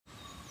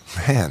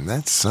Man,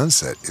 that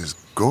sunset is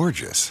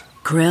gorgeous.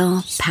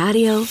 Grill,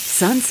 patio,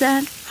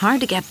 sunset.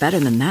 Hard to get better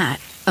than that.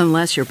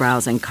 Unless you're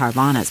browsing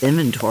Carvana's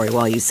inventory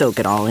while you soak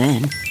it all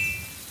in.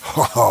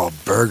 Oh,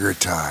 burger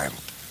time.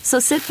 So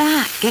sit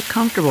back, get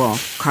comfortable.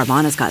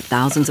 Carvana's got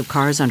thousands of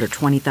cars under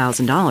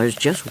 $20,000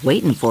 just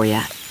waiting for you.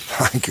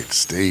 I could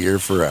stay here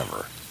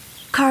forever.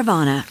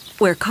 Carvana,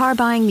 where car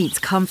buying meets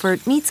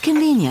comfort meets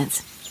convenience.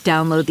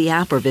 Download the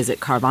app or visit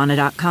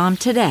Carvana.com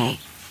today.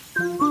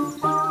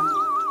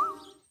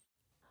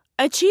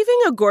 Achieving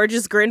a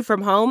gorgeous grin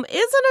from home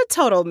isn't a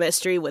total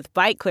mystery with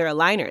Byte Clear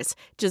aligners.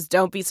 Just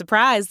don't be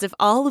surprised if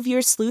all of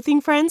your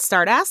sleuthing friends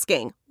start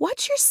asking,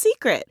 "What's your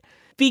secret?"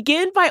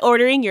 Begin by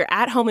ordering your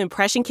at-home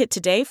impression kit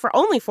today for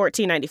only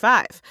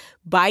 $14.95.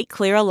 Byte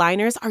Clear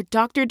aligners are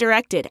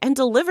doctor-directed and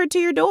delivered to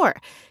your door.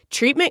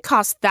 Treatment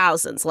costs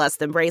thousands less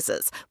than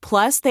braces.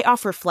 Plus, they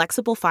offer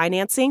flexible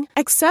financing,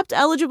 accept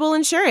eligible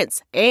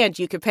insurance, and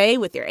you can pay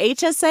with your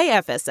HSA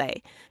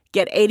FSA.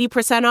 Get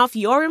 80% off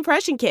your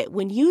impression kit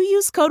when you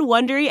use code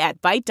WONDERY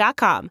at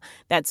Byte.com.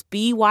 That's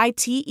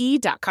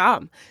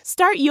BYTE.com.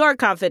 Start your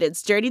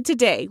confidence journey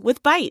today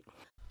with Byte.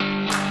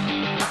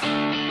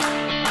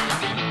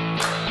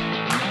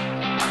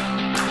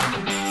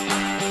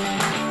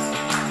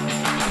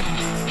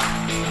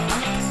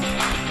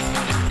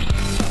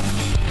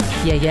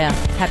 Yeah.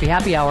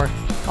 Happy hour.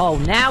 Oh,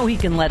 now he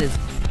can let his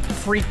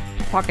freak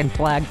fucking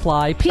flag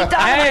fly. Pete Dominic.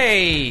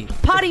 Hey!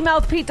 Potty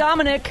mouth Pete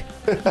Dominic.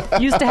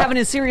 Used to having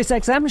his Sirius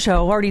XM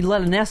show. Already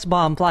let an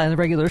S-bomb fly on the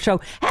regular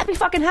show.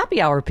 Happy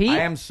hour, Pete. I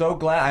am so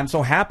glad. I'm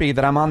so happy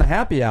that I'm on the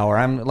happy hour.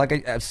 I'm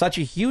like such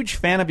a huge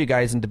fan of you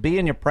guys and to be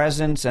in your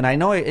presence. And I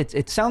know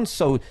it sounds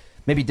so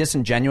maybe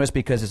disingenuous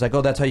because it's like,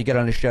 oh, that's how you get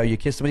on a show. You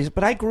kiss somebody.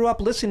 But I grew up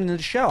listening to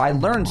the show. I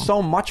learned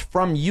so much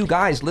from you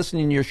guys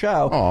listening to your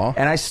show. Aww.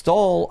 And I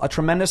stole a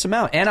tremendous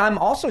amount. And I'm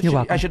also,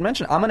 welcome. I should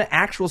mention, I'm going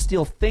to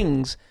steal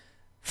things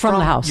from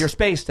the house. Your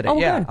space today. Oh,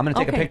 yeah. good. I'm going to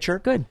take a picture.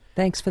 Good.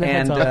 Thanks for the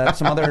heads and up.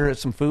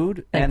 some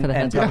food and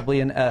heads up. probably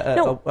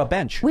a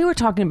bench. We were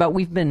talking about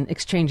we've been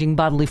exchanging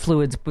bodily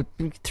fluids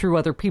through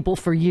other people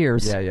for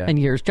years and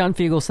years. John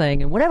Fiegel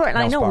saying and whatever. And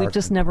I know we've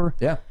just never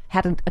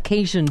had an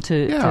occasion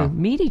to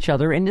meet each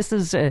other. And this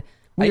is...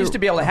 I used to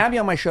be able to have you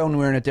on my show when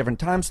we were in a different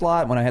time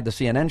slot, when I had the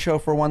CNN show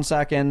for 1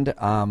 second,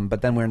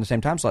 but then we were in the same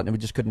time slot and we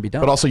just couldn't be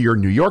done. But also you're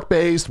New York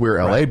based, we're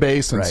LA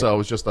based, and so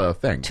it's just a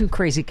thing. Two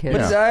crazy kids.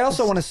 But I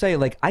also want to say,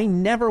 like, I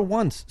never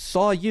once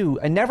saw you,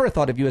 I never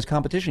thought of you as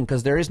competition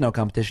because there is no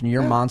competition.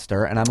 You're a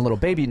monster and I'm a little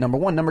baby, number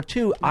one. Number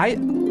two, I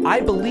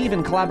believe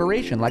in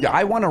collaboration. Like,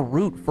 I want to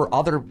root for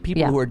other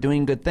people who are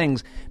doing good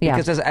things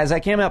because as I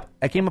came up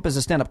as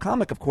a stand-up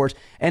comic, of course,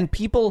 and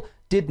people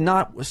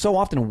so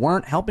often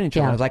weren't helping each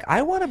other. I was like,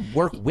 I want to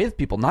work with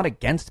people, not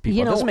against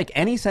people. It doesn't make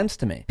any sense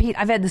to me. Pete,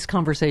 I've had this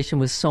conversation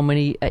with so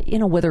many,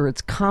 whether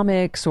it's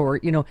comics or,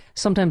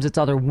 sometimes it's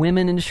other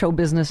women in show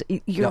business.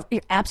 You're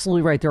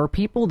absolutely right. There are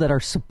people that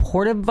are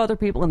supportive of other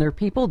people, and there are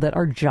people that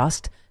are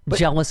just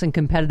jealous and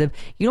competitive.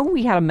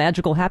 We had a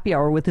magical happy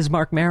hour with is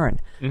Mark Maron.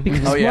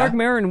 Because Mark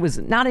Maron was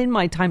not in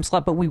my time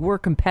slot, but we were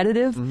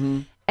competitive.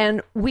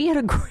 And we had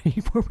a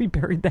great where we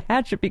buried the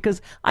hatchet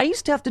because I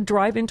used to have to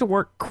drive into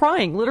work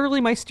crying.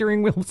 Literally, my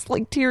steering wheel was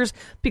like tears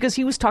because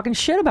he was talking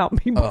shit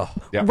about me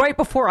right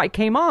before I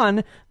came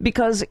on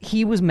because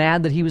he was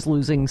mad that he was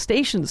losing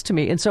stations to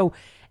me. And so,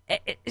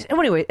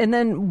 anyway, and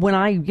then when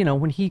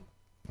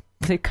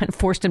they kind of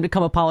forced him to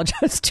come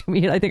apologize to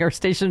me, and I think our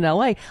station in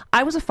L.A.,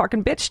 I was a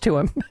fucking bitch to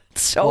him.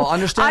 So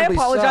I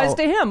apologized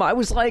to him. I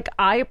was like,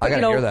 I gotta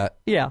hear that.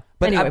 Yeah.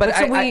 But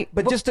anyway,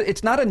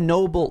 it's not a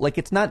noble, like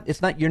it's not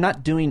you're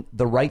not doing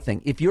the right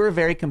thing. If you're a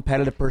very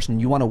competitive person,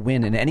 you want to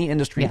win in any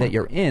industry that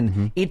you're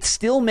in, it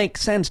still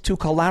makes sense to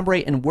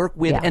collaborate and work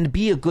with and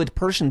be a good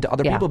person to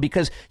other people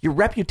because your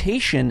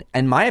reputation,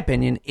 in my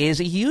opinion,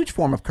 is a huge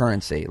form of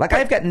currency. Like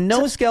I've got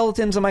no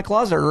skeletons in my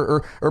closet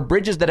or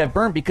bridges that I've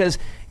burned because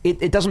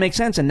it doesn't make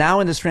sense. And now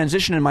in this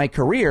transition in my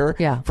career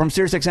from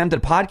SiriusXM to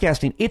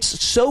podcasting, it's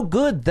so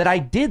good that I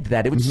did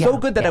that. It was so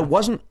good that I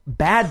wasn't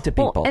bad to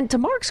people. Well, and to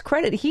Mark's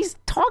credit, he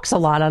talks a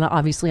lot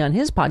obviously on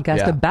his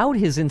podcast about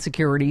his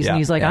insecurities, and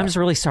he's like, I'm just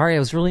really sorry, I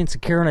was really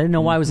insecure and I didn't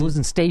know why I was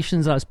losing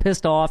stations and I was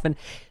pissed off, and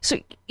so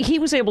he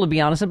was able to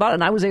be honest about it,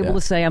 and I was able to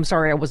say, I'm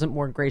sorry I wasn't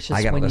more gracious.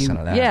 I gotta listen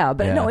to that.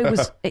 No, it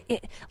was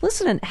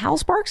listen, and Hal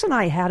Sparks and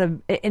I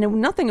had it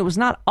was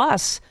not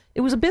us,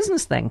 it was a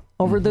business thing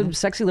over the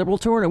Sexy Liberal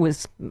tour, and it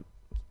was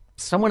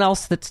someone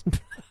else that's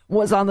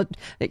was on the,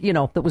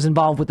 that was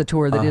involved with the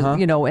tour that is,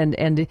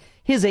 and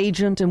his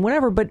agent and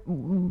whatever. But,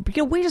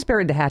 we just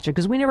buried the hatchet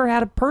because we never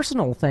had a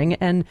personal thing.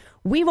 And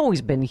we've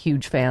always been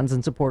huge fans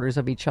and supporters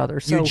of each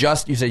other. So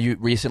you said you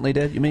recently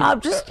did, you mean?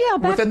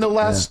 Within the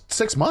last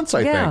 6 months,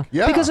 I think.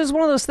 Yeah. Because it's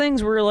one of those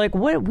things where like,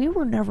 we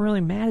were never really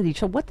mad at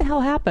each other. What the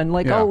hell happened?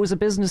 Like, it was a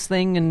business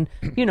thing. And,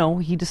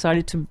 he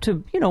decided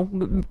to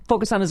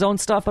focus on his own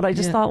stuff. But I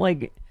just thought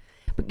like,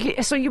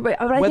 so I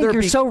think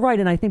you're so right.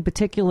 And I think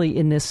particularly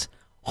in this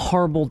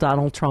horrible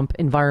Donald Trump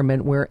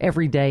environment where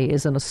every day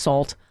is an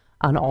assault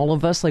on all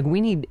of us. Like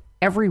we need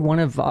every one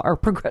of our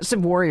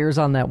progressive warriors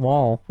on that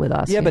wall with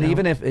us. Yeah, but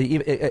even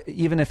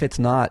if it's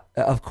not,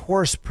 of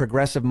course,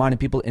 progressive-minded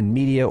people in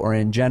media or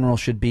in general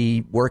should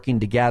be working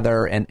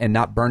together and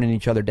not burning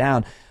each other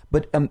down.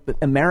 But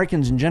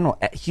Americans in general,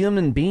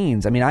 human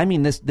beings, I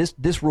mean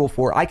this Rule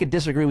 4, I could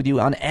disagree with you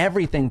on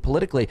everything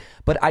politically,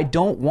 but I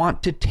don't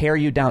want to tear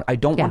you down. I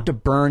don't want to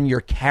burn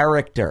your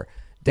character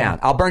down.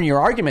 I'll burn your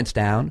arguments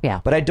down,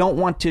 but I don't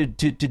want to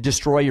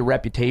destroy your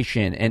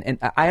reputation. And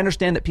I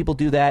understand that people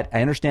do that.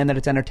 I understand that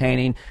it's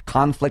entertaining.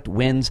 Conflict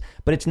wins,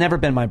 but it's never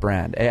been my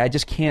brand. I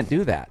just can't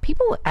do that.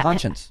 People,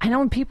 conscience. I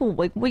know people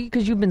like,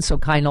 because you've been so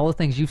kind, all the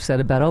things you've said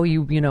about,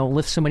 you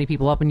lift so many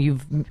people up and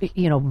you've,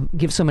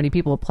 give so many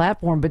people a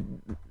platform, but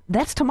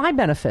that's to my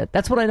benefit.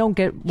 That's what I don't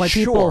get. Why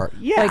people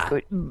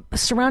like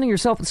surrounding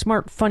yourself with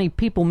smart, funny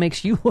people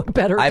makes you look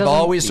better. I've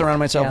always surrounded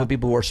myself with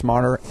people who are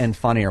smarter and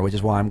funnier, which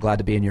is why I'm glad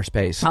to be in your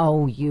space.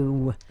 Oh,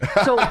 you.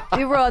 So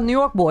you're a New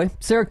York boy,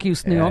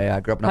 Syracuse, New York. Yeah, I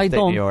grew up in upstate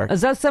New York.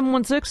 Is that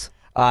 716?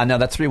 No,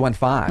 that's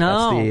 315.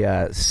 No.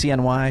 That's the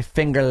CNY,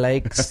 Finger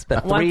Lakes, the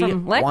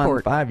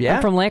 315. Yeah.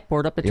 I'm from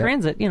Lackport, up at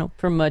Transit,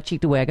 from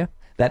Cheektowaga.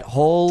 That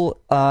whole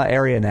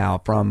area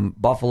now, from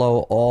Buffalo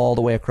all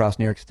the way across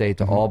New York State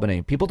to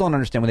Albany, people don't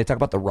understand when they talk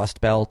about the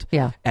Rust Belt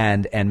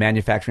and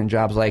manufacturing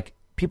jobs. Like,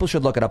 people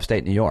should look at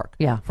upstate New York.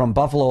 Yeah. From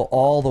Buffalo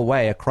all the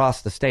way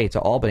across the state to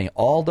Albany,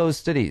 all those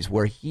cities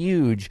were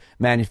huge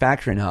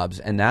manufacturing hubs,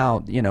 and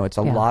now it's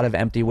a lot of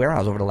empty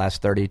warehouse over the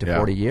last 30 to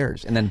 40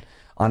 years, and then.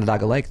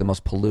 Onondaga Lake, the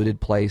most polluted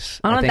place,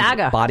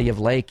 body of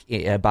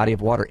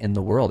water in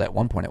the world. At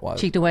one point, it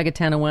was Cheektowaga,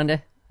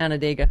 Tonawanda,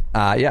 Onondaga.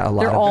 A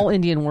lot. They're all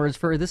Indian words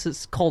for this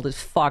is cold as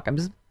fuck. I'm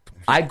just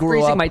grew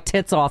freezing up my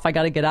tits off. I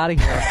got to get out of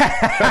here.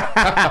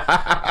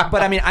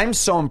 But I'm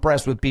so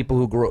impressed with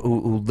people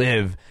who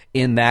live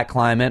in that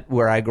climate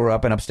where I grew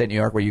up in upstate New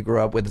York, where you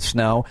grew up with the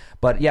snow.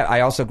 But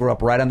I also grew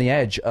up right on the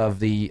edge of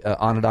the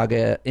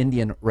Onondaga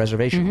Indian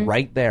Reservation,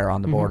 right there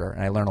on the border,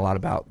 and I learned a lot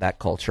about that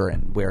culture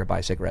and where to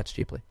buy cigarettes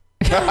cheaply.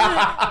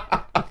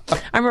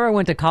 I remember I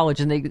went to college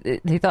and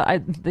they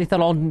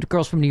thought all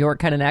girls from New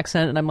York had an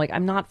accent, and I'm like,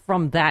 I'm not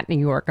from that New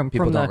York.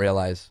 People don't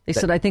realize. They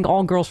said I think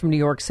all girls from New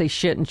York say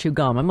shit and chew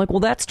gum. I'm like, well,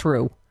 that's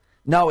true.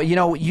 No,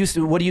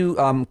 what do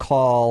you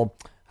call?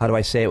 How do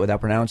I say it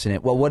without pronouncing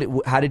it?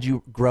 Well, how did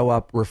you grow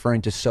up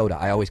referring to soda?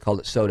 I always called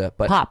it soda,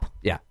 but pop.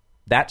 Yeah,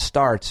 that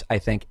starts, I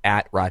think,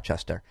 at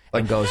Rochester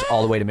and goes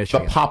all the way to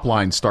Michigan. The pop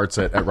line starts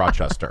at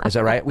Rochester. Is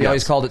that right? We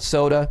always called it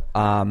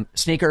soda.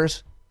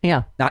 Sneakers.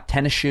 Yeah. Not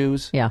tennis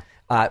shoes. Yeah.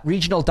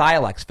 Regional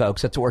dialects,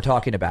 folks. That's what we're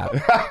talking about.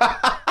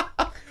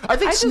 I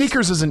think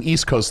sneakers is an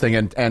East Coast thing,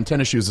 and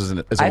tennis shoes is a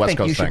West Coast thing. I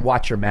think you should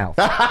watch your mouth.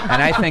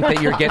 And I think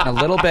that you're getting a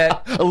little bit...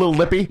 A little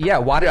lippy? Yeah,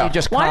 why don't you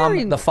just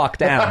calm the fuck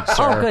down,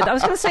 sir? Oh, good. I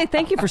was going to say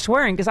thank you for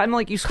swearing, because I'm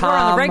like, you swear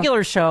on the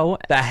regular show.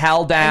 The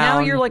hell down. And now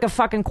you're like a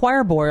fucking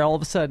choir boy all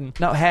of a sudden.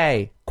 No,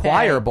 hey...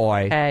 Choir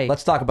boy. Hey.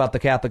 Let's talk about the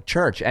Catholic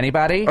Church.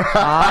 Anybody?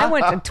 I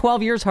went to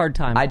 12 years hard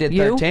time. I did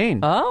 13.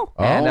 Oh.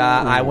 And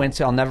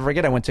I'll never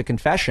forget, I went to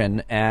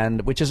confession,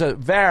 which is a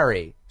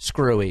very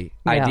screwy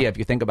idea if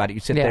you think about it. You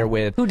sit there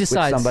with who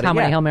decides with somebody. How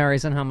many Hail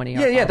Marys and how many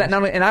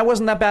and I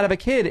wasn't that bad of a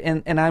kid.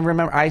 And I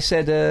remember I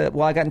said,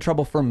 I got in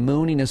trouble for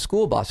mooning a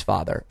school bus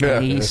father.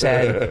 And he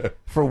said,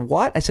 for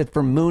what? I said,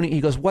 for mooning.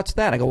 He goes, what's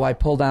that? I go, well, I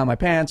pulled down my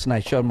pants and I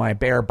showed my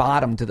bare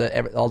bottom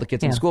to all the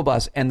kids in the school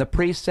bus. And the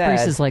priest said,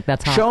 is like,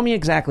 that's hot. Show me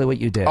exactly what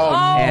you did. Oh,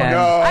 and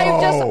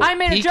no. I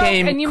made a he joke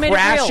came and you made it real.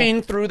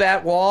 crashing through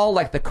that wall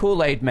like the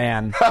Kool-Aid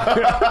man.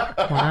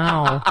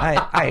 Wow.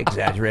 I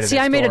exaggerated. See,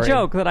 I made a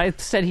joke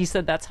that he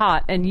said that's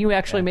hot, and you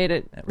actually made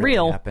it really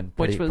real, happened.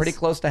 which was pretty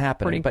close to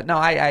happening. But no,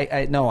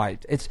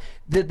 it's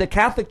the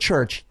Catholic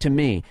Church to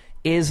me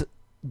is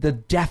the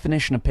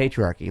definition of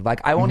patriarchy.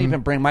 Like, I won't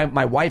even bring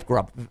my wife grew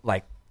up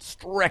like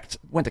strict,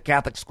 went to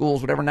Catholic schools,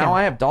 whatever. Now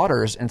I have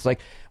daughters, and it's like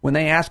when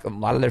they ask, a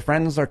lot of their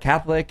friends are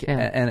Catholic,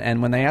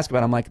 and when they ask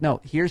about it, I'm like,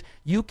 no,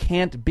 you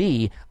can't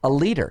be a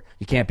leader.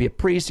 You can't be a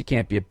priest. You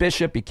can't be a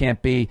bishop. You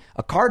can't be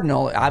a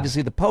cardinal.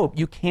 Obviously, the Pope.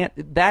 You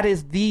can't. That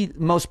is the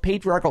most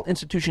patriarchal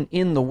institution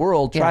in the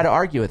world. Try to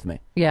argue with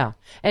me. Yeah.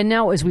 And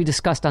now, as we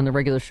discussed on the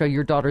regular show,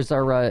 your daughters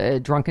are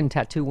drunken,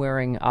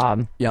 tattoo-wearing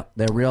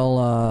they're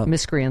real...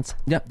 miscreants.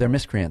 Yep, they're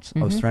miscreants.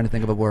 I was trying to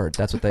think of a word.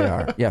 That's what they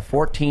are.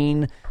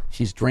 14.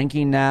 She's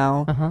drinking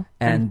now.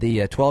 And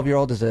the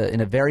 12-year-old is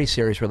in a very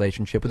serious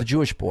relationship with a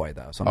Jewish boy,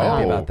 though. So I'm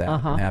happy about that.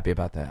 I'm happy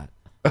about that.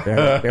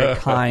 Very, very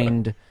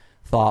kind,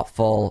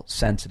 thoughtful,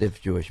 sensitive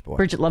Jewish boy.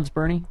 Bridget loves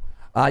Bernie.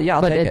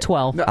 I'll but take at it.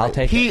 12. I'll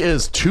take He it.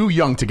 is too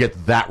young to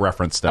get that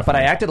reference, Stephanie. But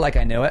I acted like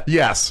I knew it.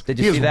 Yes. Did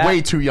you he see is that?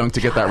 way too young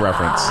to get that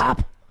reference.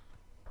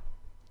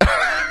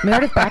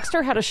 Meredith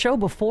Baxter had a show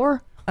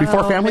before.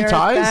 Before Family Meredith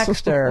Ties?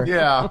 Baxter.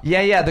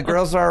 Yeah. The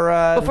girls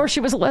are... Before she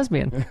was a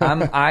lesbian.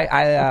 I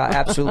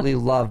absolutely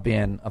love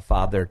being a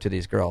father to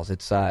these girls.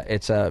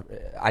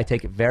 I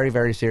take it very,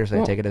 very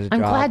seriously. I take it as a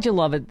job. I'm glad you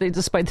love it,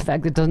 despite the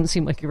fact that it doesn't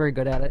seem like you're very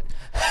good at it.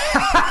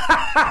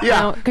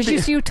 Yeah.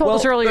 Because you told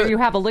us earlier you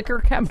have a liquor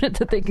cabinet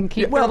that they can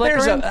keep Well,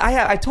 liquor in.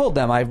 I told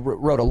them I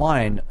wrote a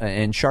line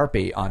in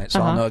Sharpie on it,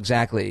 so I'll know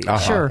exactly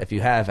Sure. if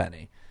you have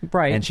any.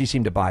 Right. And she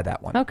seemed to buy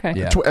that one. Okay.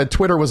 Yeah.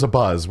 Twitter was a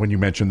buzz when you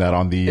mentioned that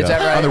on the Is that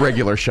right? on the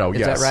regular show. Is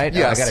Yes. that right?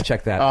 Yes. I got to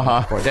check that.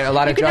 Uh-huh. There a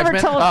lot of You can never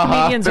judgment. tell if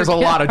comedians There's are a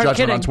lot of are judgment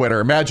kidding. on Twitter.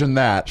 Imagine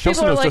that. She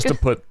also People are knows like- just to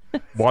put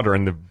water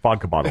in the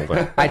vodka bottle.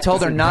 There. I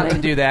told her not to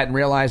do that and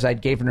realized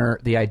I'd given her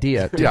the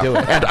idea to Yeah. do it.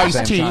 And at the iced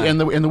same tea time.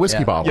 in the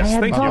whiskey Yeah. bottle. I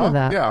hadn't thank thought you. of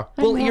that. Yeah.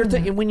 Well,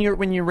 when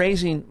you're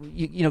raising,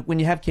 you know, when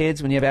you have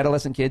kids, when you have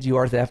adolescent kids, you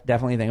are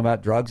definitely thinking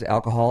about drugs,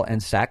 alcohol,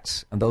 and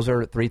sex, and those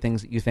are three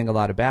things that you think a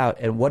lot about.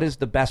 And what is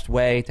the best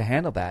way to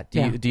handle that?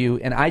 Do you?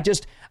 And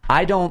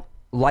I don't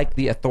like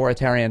the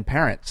authoritarian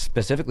parent,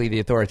 specifically the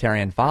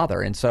authoritarian father.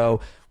 And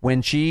so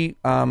when she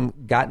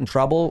got in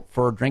trouble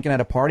for drinking at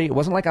a party, it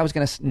wasn't like I was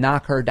going to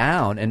knock her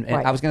down, and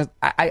Right. I was going to.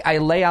 I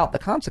lay out the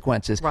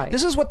consequences. Right.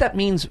 This is what that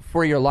means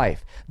for your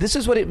life. This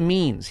is what it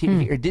means.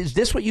 Is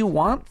this what you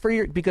want for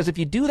your? Because if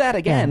you do that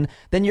again,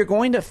 then you're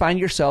going to find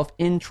yourself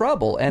in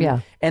trouble.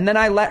 And and then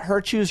I let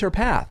her choose her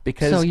path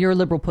because. So you're a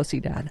liberal pussy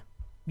dad.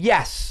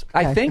 Yes,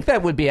 I think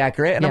that would be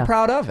accurate, and I'm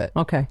proud of it.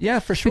 Okay. Yeah,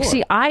 for sure. Because,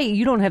 see,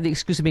 you don't have the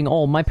excuse of being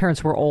old. My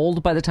parents were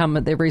old by the time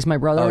they raised my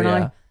brother and yeah.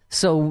 I.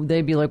 So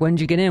they'd be like, "When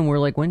did you get in?" We're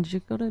like, "When did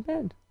you go to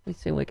bed?" They'd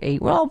say like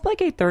 8. Well, like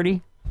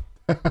 8:30.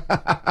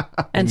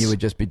 and you would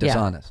just be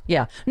dishonest.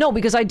 Yeah. No,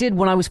 because I did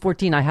when I was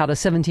 14. I had a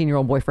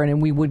 17-year-old boyfriend,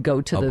 and we would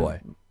go to the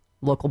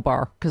local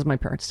bar because my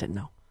parents didn't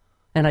know,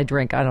 and I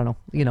drank. I don't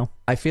know,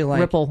 I feel like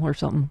Ripple or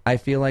something. I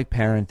feel like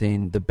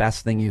parenting, the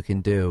best thing you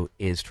can do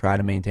is try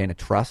to maintain a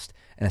trust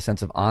and a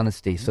sense of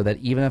honesty so that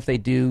even if they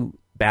do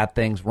bad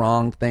things,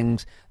 wrong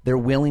things, they're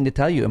willing to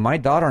tell you. And my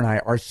daughter and I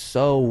are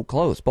so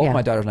close. Both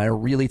my daughters and I are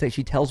really,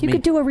 she tells You me.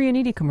 could do a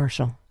Riuniti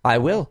commercial. I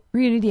will.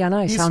 Riuniti on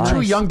ice. He's how too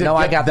nice. young to No,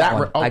 get I got that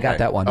one. Okay. I got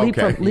that one. Leap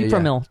Okay. from Yeah.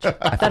 Milch.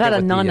 That had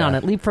a nun on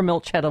it. Leap from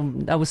Milch had a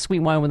was sweet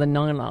wine with a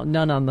nun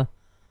on the.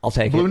 I'll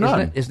take Blue it.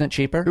 Nun. Isn't it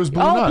cheaper? It was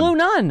Blue Oh, Nun. Blue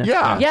Nun.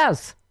 Yeah.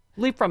 Yes.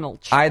 Leap from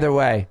Milch. Either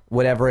way,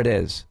 whatever it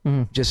is,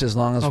 just as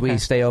long as we Okay.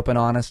 stay open,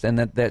 honest, and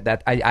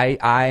that I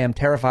am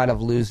terrified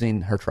of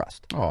losing her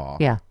trust Aw.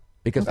 Yeah.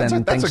 because That's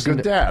then a things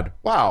good dad.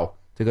 Wow.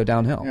 to go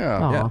downhill.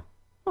 Yeah.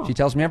 Aw. She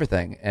tells me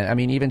everything, and I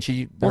mean, even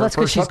Well, her that's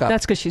because first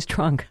hookup. she's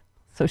drunk.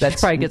 So she That's-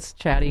 probably gets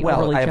chatty. Well,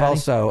 overly I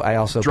chatty.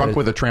 also Drunk put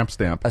with a tramp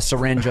stamp. a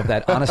syringe of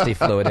that honesty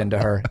fluid into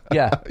her.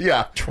 Yeah,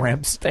 Yeah.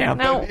 tramp stamp.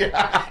 Now, It's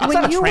when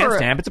not a you tramp were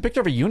stamp. It's a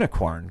picture of a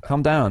unicorn.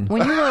 Calm down.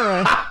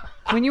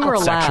 when you were a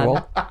Sexual.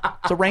 lad.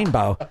 It's a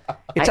rainbow.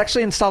 It's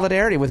actually in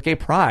solidarity with gay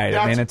pride.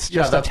 I mean, it's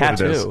just a that's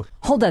what it is. tattoo.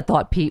 Hold that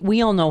thought, Pete.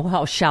 We all know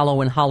how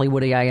shallow and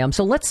Hollywoody I am.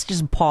 So let's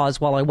just pause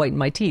while I whiten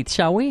my teeth,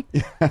 shall we?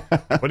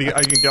 What do you?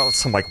 Are you gonna get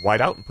some like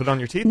white out and put it on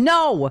your teeth?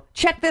 No,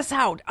 check this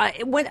out.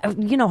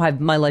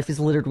 My life is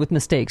littered with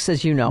mistakes,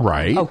 as you know.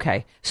 Right.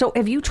 Okay. So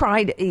have you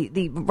tried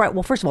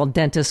well, first of all,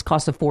 dentists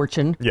cost a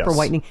fortune Yes. for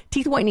whitening.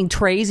 Teeth whitening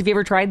trays. Have you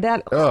ever tried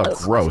that? Oh,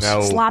 gross.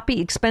 No.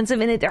 Sloppy, expensive,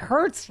 and it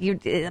hurts. My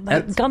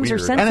gums are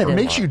weird. sensitive. And it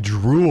makes you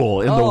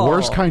drool in the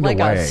worst kind like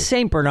of way. a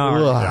Saint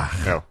Bernard. Ugh.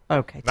 No.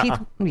 Okay.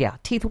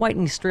 Teeth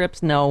whitening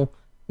strips, no.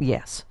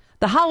 Yes.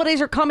 The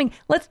holidays are coming.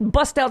 Let's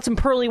bust out some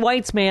pearly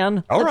whites,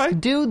 man. All Let's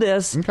right. do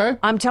this. Okay.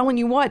 I'm telling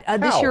you what,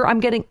 this How? year I'm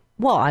getting,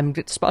 I'm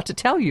just about to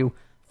tell you,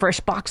 fresh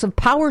box of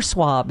Power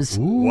Swabs.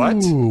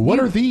 What? Ooh, what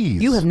are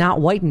these? You have not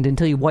whitened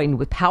until you whitened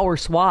with Power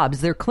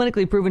Swabs. They're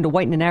clinically proven to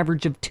whiten an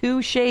average of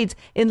 2 shades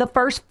in the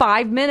first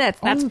 5 minutes.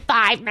 That's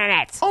 5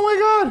 minutes. Oh my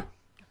God.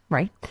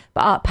 Right?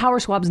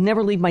 Power Swabs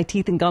never leave my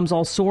teeth and gums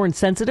all sore and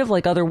sensitive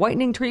like other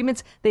whitening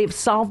treatments. They've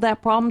solved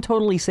that problem.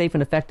 Totally safe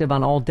and effective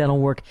on all dental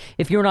work.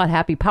 If you're not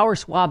happy, Power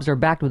Swabs are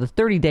backed with a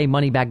 30-day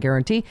money-back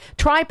guarantee.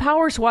 Try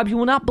Power Swabs. You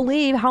will not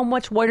believe how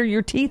much whiter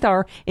your teeth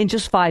are in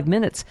just 5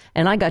 minutes.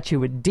 And I got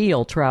you a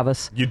deal,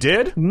 Travis. You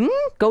did?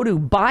 Go to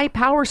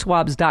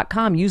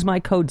buypowerswabs.com. Use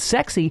my code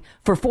SEXY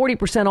for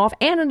 40% off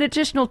and an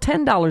additional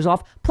 $10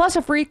 off, plus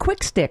a free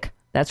quick stick.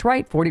 That's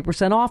right,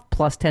 40% off,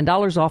 plus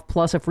 $10 off,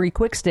 plus a free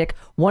quick stick.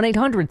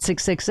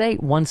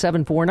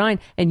 1-800-668-1749.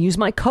 And use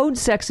my code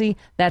SEXY.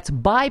 That's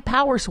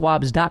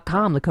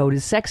buypowerswabs.com. The code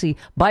is SEXY.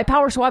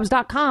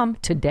 Buypowerswabs.com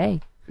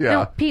today. Yeah.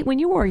 Now, Pete, when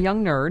you were a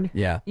young nerd,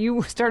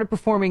 you started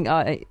performing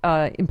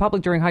in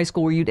public during high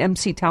school where you'd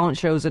MC talent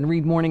shows and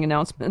read morning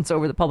announcements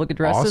over the public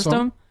address Awesome.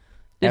 system.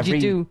 Every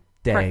you do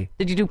day.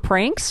 Did you do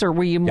pranks, or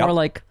were you more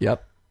like...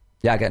 Yep.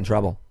 Yeah, I got in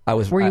trouble.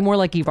 Were you more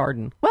like Eve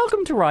Arden?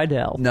 Welcome to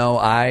Rydell. No,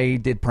 I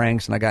did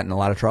pranks, and I got in a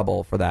lot of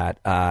trouble for that,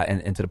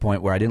 and to the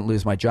point where I didn't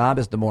lose my job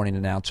as the morning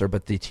announcer,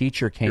 but the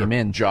teacher came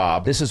in.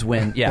 Job. This is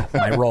when,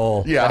 my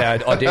role Yeah.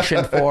 that I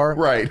auditioned for.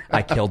 Right.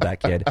 I killed that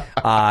kid.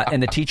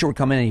 And the teacher would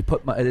come in, and he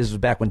put this was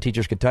back when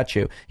teachers could touch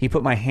you. He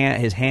put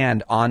his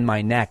hand on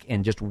my neck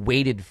and just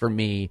waited for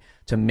me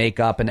to make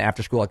up an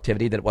after-school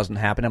activity that wasn't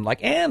happening. I'm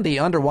like, and the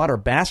underwater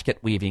basket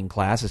weaving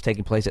class is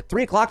taking place at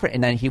 3:00,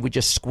 and then he would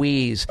just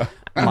squeeze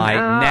my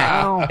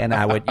neck, and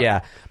I would,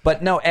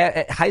 But no,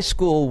 high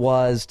school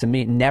was, to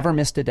me, never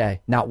missed a day.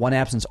 Not one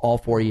absence all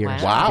 4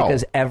 years. Wow.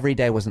 Because every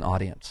day was an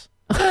audience.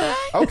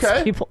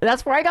 Okay.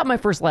 That's where I got my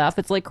first laugh.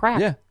 It's like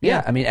crack.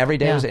 Yeah. I mean, every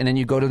day Yeah. was, and then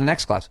you go to the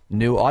next class,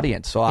 new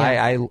audience. So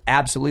I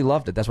absolutely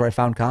loved it. That's where I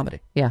found comedy.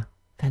 Yeah.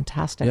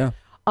 Fantastic. Yeah.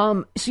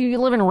 So you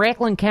live in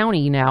Rockland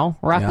County now,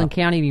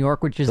 County, New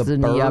York, which is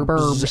in the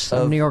burbs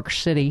of New York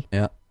City.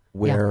 Yeah,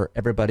 where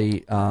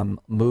everybody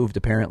moved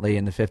apparently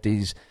in the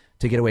 50s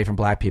to get away from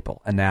black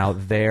people, and now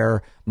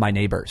they're my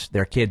neighbors.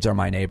 Their kids are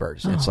my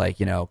neighbors. It's like,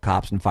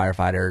 cops and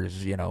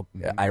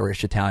firefighters,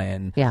 Irish,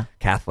 Italian,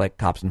 Catholic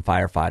cops and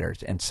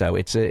firefighters, and so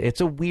it's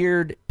a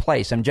weird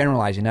place. I'm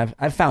generalizing.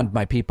 I've found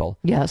my people.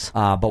 Yes.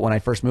 But when I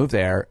first moved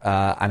there,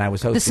 and I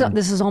was hosting,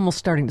 this is almost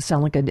starting to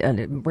sound like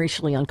a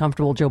racially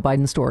uncomfortable Joe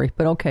Biden story,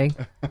 but okay.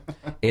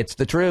 It's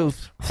the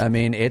truth. I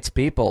mean, it's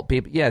people.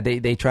 Yeah,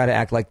 they try to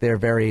act like they're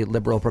very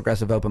liberal,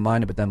 progressive,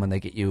 open-minded, but then when they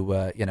get you,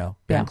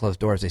 behind closed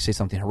doors, they say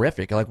something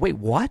horrific. You're like, wait,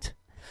 what?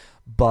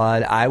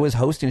 But I was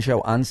hosting a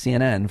show on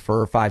CNN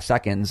for 5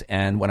 seconds,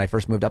 and when I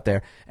first moved up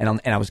there, and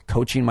I was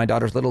coaching my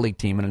daughter's Little League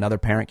team, and another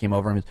parent came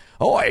over and was,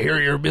 "Oh, I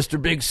hear you're Mr.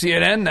 Big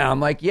CNN now."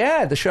 I'm like,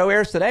 "Yeah, the show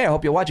airs today. I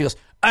hope you'll watch." He goes,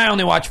 "I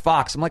only watch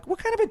Fox." I'm like, "What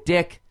kind of a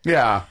dick?"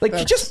 Yeah, like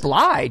you just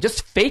lie,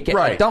 just fake it.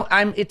 Right?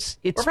 Like, it's.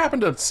 What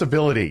happened to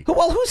civility?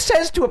 Well, who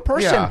says to a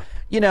person?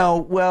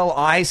 Well,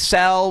 I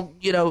sell,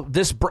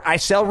 I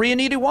sell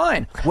Riunite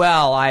wine.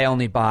 Well, I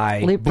only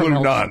buy Blue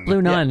Nun.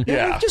 Blue Nun.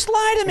 Yeah. Just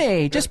lie to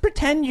me. Just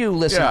pretend you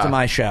listen to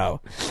my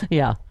show.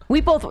 Yeah. We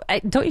both,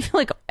 don't you feel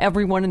like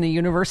everyone in the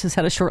universe has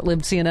had a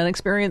short-lived CNN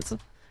experience?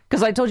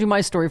 Because I told you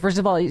my story. First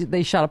of all,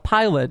 they shot a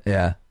pilot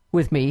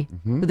with me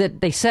that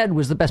they said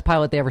was the best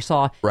pilot they ever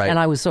saw. Right. And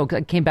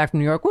I came back from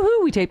New York.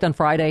 Woohoo! We taped on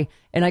Friday.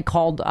 And I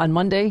called on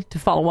Monday to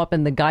follow up,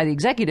 and the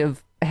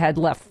executive, had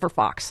left for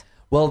Fox.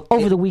 Well,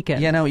 over the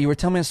weekend. You were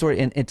telling me a story,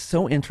 and it's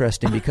so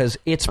interesting because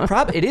it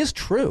is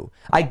true.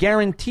 I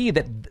guarantee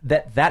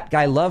that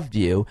guy loved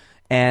you.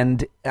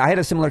 And I had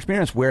a similar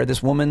experience where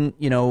this woman,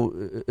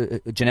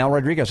 Janelle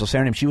Rodriguez, was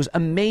her name. She was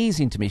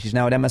amazing to me. She's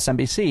now at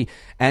MSNBC,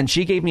 and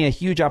she gave me a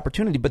huge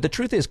opportunity. But the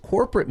truth is,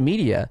 corporate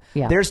media,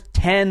 there's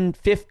 10,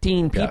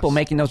 15 people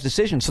making those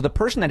decisions. So the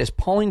person that is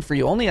pulling for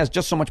you only has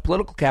just so much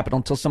political capital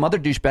until some other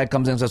douchebag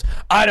comes in and says,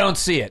 "I don't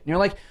see it." And you're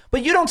like,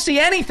 "But you don't see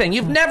anything.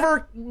 You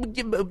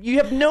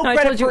have no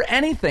credit for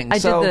anything." I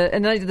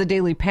did the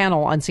daily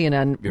panel on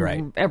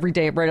CNN every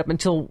day, right up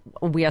until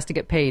we asked to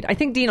get paid. I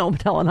think Dino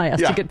Patel and I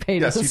asked to get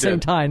paid at the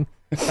same time.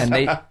 And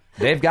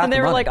they've got and they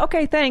the were money. like,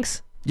 "Okay,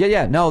 thanks."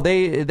 Yeah. No,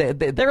 they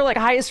were like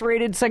highest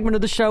rated segment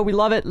of the show. We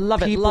love it,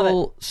 love it.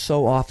 People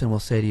so often will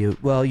say to you,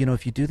 "Well,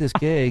 if you do this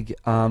gig,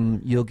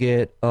 you'll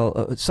get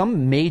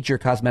some major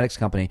cosmetics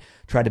company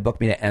tried to book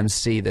me to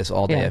MC this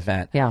all-day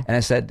event." Yeah. And I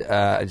said,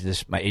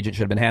 my agent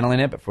should have been handling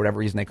it, but for whatever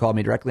reason they called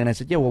me directly, and I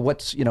said, "Yeah, well,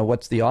 what's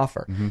the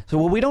offer?" So,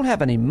 "Well, we don't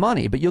have any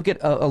money, but you'll get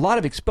a lot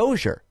of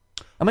exposure."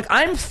 I'm like,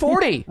 I'm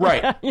 40.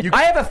 Right.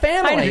 I have a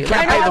family. You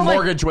can't pay the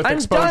mortgage with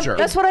exposure.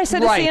 That's what I said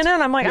to CNN.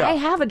 I'm like, I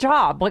have a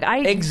job. Like,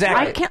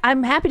 exactly. I can't.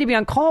 I'm happy to be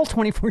on call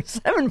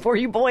 24/7 for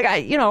you, but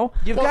like,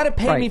 you've got to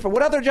pay me for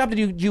what other job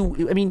did you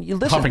listen.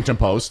 Huffington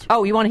Post.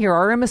 Oh, you want to hear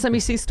our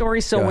MSNBC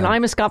story? So when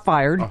Imus got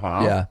fired,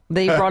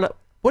 they brought up.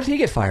 What did he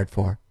get fired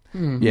for?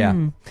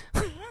 Yeah.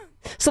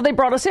 So they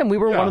brought us in. We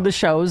were one of the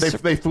shows.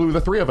 They flew the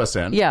three of us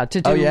in. Yeah,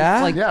 to do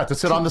to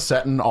sit on the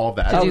set and all of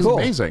that. It was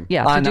amazing.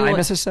 Yeah, on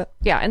Imus' set.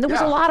 Yeah, and there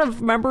was a lot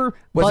of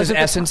was his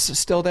essence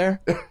still there?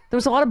 There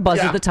was a lot of buzz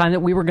at the time that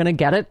we were going to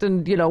get it,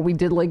 and we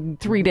did like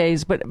 3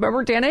 days. But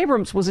remember, Dan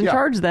Abrams was in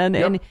charge then,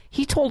 and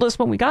he told us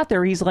when we got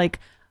there, he's like,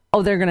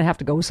 "Oh, they're going to have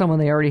to go with someone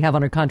they already have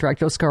under contract,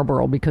 Joe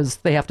Scarborough, because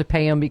they have to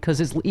pay him because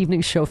his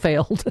evening show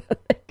failed,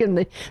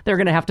 and they're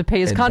going to have to pay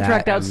his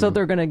contract out. So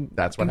they're going to.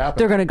 That's what happened.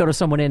 They're going to go to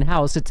someone in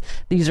house. It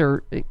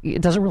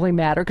doesn't really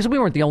matter because we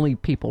weren't the only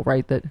people,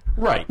 right?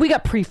 We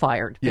got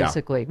pre-fired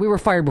basically. We were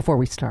fired before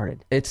we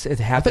started. It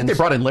happens. I think they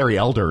brought in Larry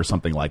Elder or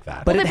something like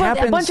that. But it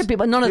happens. A bunch of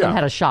people. None of them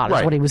had a shot.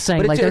 Is what he was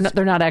saying. Like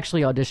they're not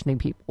actually auditioning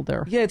people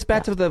there. Yeah, it's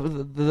back to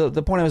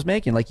the point I was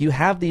making. Like you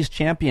have these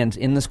champions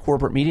in this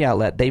corporate media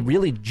outlet. They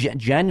really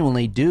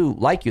genuinely do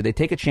like you. They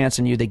take a chance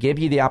on you. They give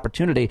you the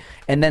opportunity,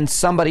 and then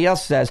somebody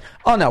else says,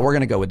 "Oh no, we're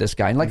going to go with this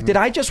guy." And like, did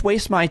I just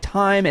waste my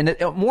time? And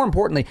more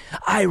importantly,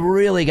 I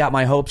really got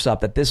my hopes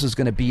up that this was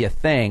going to be a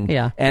thing.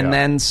 Yeah. And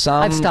then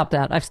some. I've stopped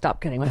that. I've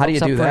stopped getting my How do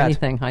hopes you do up for that?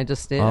 anything. I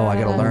just I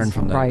got to learn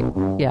from them.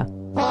 Right. Yeah.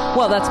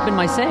 Well, that's been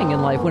my saying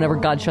in life. Whenever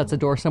God shuts a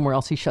door somewhere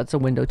else, He shuts a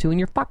window too, and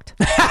you're fucked.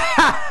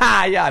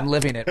 Yeah, I'm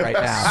living it right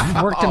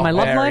now. Worked in my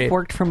love life.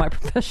 Worked for my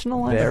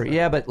professional life.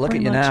 Yeah, but look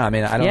at you now. I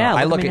mean, I don't know.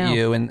 I look at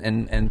you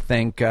and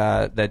think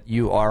that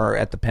you are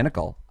at the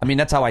pinnacle. I mean,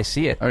 that's how I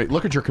see it. All right,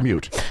 look at your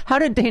commute. How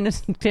did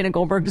Dana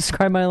Goldberg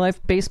describe my life?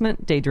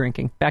 Basement, day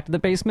drinking. Back to the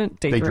basement,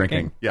 day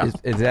drinking. Yeah.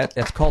 Is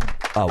that's called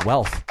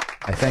wealth.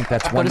 I think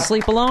that's Go to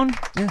sleep alone.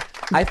 Yeah.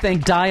 I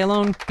think die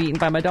alone, beaten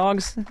by my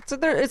dogs.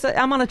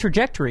 I'm on a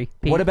trajectory.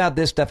 Pete. What about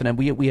this definition?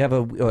 We have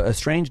a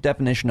strange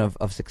definition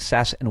of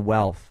success and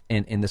wealth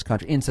in this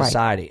country, in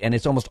society, and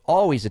it's almost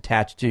always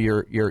attached to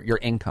your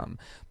income.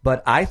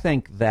 But I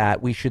think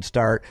that we should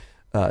start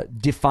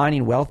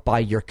defining wealth by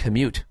your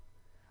commute.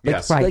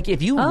 Yes. Like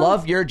if you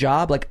love your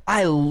job, like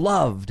I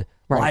loved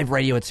live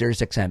radio at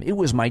Sirius XM. It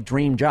was my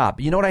dream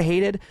job. You know what I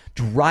hated?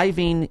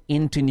 Driving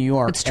into New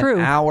York. It's true.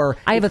 An hour.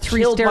 I have a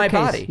 3-staircase. My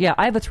body. Yeah,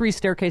 I have a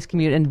 3-staircase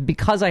commute, and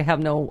because I have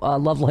no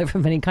love life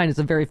of any kind, it's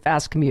a very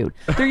fast commute.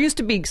 There used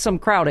to be some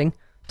crowding.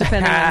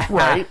 Depending on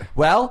Right.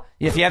 Well,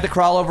 if you have to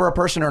crawl over a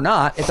person or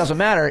not, it doesn't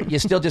matter. You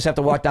still just have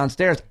to walk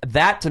downstairs.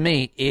 That, to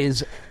me,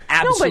 is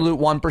absolute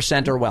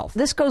 1%er wealth.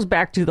 This goes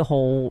back to the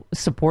whole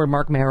support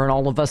Mark Mayer and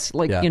all of us,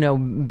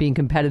 being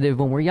competitive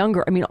when we're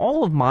younger. I mean,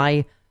 all of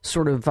my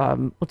sort of,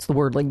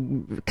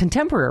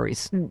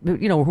 contemporaries,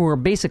 who are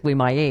basically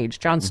my age,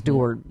 Jon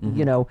Stewart,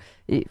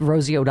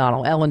 Rosie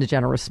O'Donnell, Ellen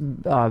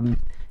DeGeneres,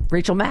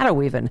 Rachel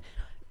Maddow even.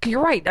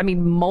 You're right. I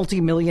mean,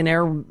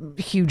 multi-millionaire,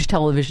 huge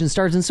television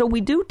stars. And so we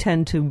do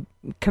tend to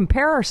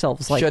compare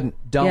ourselves.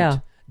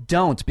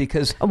 Don't,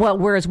 because... Well,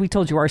 whereas we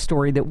told you our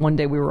story that one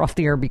day we were off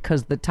the air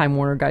because the Time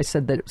Warner guy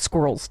said that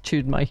squirrels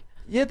chewed my...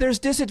 Yeah, there's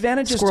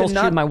disadvantages Squirrels to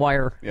not... chewed my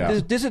wire. Yeah.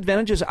 There's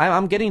disadvantages.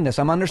 I'm getting this.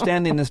 I'm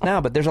understanding this now,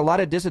 but there's a lot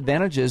of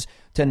disadvantages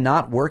to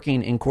not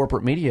working in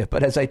corporate media.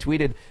 But as I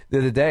tweeted the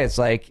other day, it's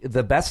like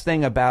the best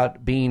thing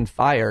about being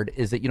fired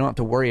is that you don't have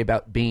to worry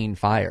about being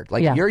fired.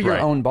 Like you're your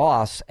own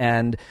boss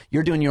and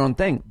you're doing your own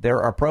thing. There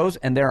are pros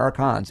and there are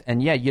cons.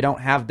 And yeah, you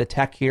don't have the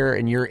tech here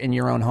and you're in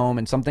your own home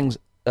and sometimes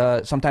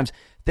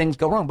things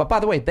go wrong. But by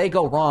the way, they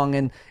go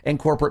wrong in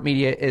corporate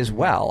media as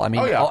well. I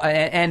mean,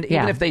 and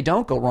even if they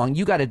don't go wrong,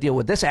 you got to deal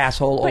with this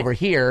asshole over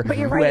here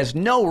who has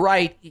no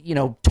right,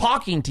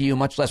 talking to you,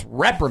 much less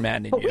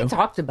reprimanding you. We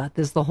talked about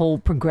this, the whole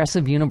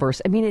progressive universe.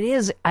 I mean, it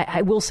is,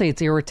 I will say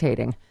it's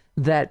irritating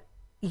that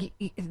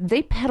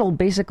they peddle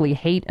basically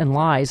hate and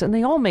lies, and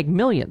they all make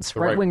millions.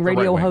 Right-wing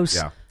radio hosts,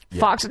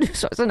 Fox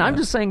News. And I'm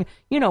just saying,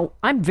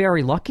 I'm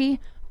very lucky.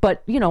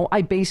 But,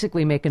 I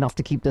basically make enough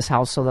to keep this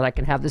house so that I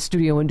can have this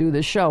studio and do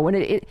this show.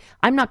 And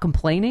I'm not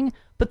complaining,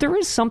 but there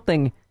is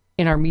something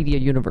in our media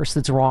universe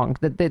that's wrong.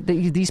 That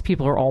these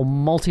people are all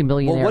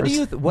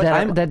multimillionaires. Well,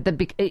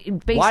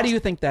 why do you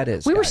think that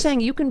is? We were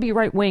saying you can be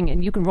right wing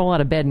and you can roll out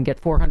of bed and get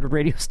 400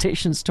 radio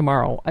stations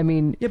tomorrow. I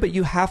mean, yeah, but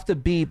you have to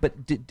be. But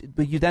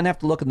you then have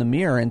to look in the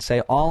mirror and say,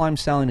 all I'm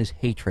selling is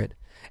hatred.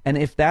 And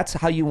if that's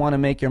how you want to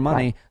make your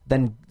money,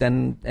 then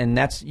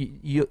that's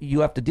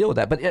you have to deal with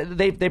that. But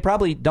they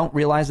probably don't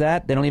realize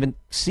that. They don't even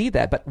see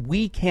that. But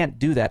we can't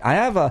do that. I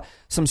have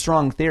some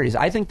strong theories.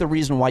 I think the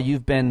reason why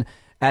you've been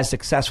as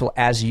successful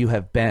as you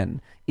have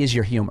been is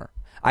your humor.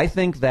 I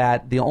think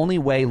that the only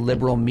way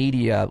liberal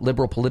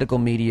political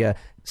media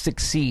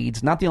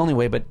succeeds, not the only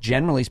way, but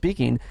generally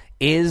speaking,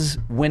 is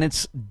when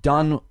it's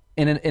done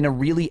in a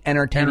really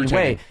entertaining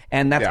way.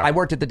 And that's I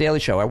worked at The Daily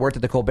Show. I worked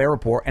at The Colbert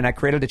Report, and I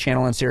created a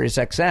channel on Sirius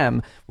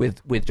XM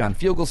with John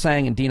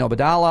Fugelsang and Dean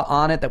Obeidallah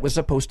on it that was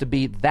supposed to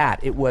be that.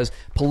 It was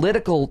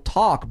political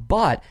talk,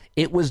 but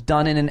it was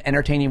done in an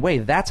entertaining way.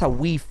 That's how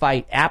we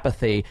fight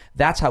apathy.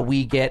 That's how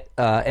we get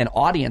an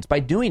audience, by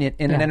doing it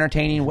in an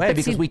entertaining way,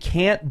 because we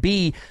can't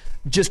be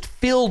just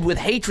filled with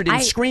hatred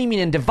and screaming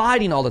and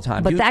dividing all the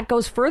time. But that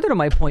goes further to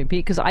my point,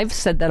 Pete, because I've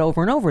said that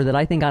over and over, that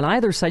I think on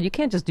either side, you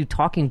can't just do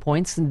talking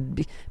points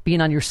and being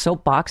on your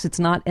soapbox. It's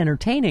not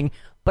entertaining.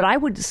 But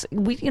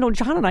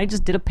John and I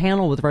just did a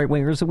panel with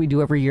right-wingers that we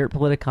do every year at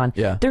Politicon.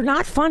 Yeah. They're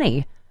not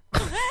funny.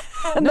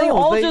 And they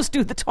all just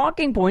do the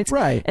talking points.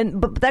 Right.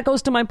 But that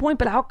goes to my point.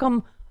 But how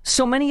come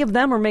so many of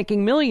them are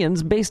making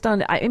millions based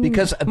on...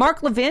 because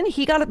Mark Levin,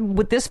 he got it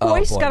with this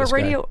voice, got a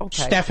radio...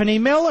 Okay. Stephanie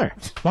Miller,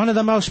 one of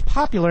the most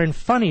popular and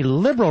funny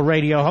liberal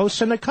radio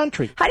hosts in the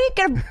country. How do you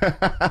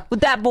get with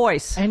that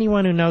voice?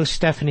 Anyone who knows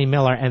Stephanie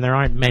Miller, and there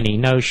aren't many,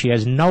 knows she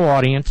has no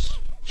audience.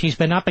 She's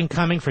been up and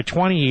coming for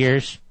 20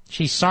 years.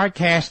 She's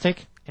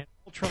sarcastic and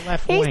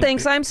ultra-left-wing. He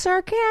thinks I'm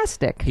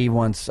sarcastic. He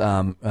once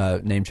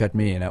name-checked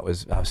me, and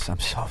I'm so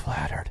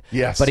flattered.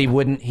 Yes. But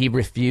he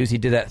refused. He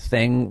did that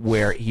thing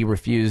where he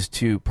refused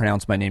to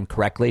pronounce my name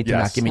correctly, to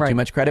not give me too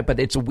much credit.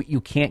 But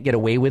you can't get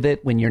away with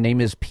it when your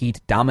name is Pete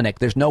Dominic.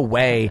 There's no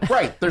way.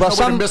 Right. There's no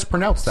way to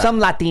mispronounce that. Some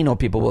Latino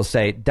people will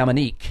say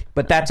Dominique,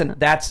 but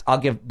that's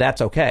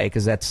okay,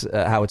 because that's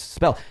how it's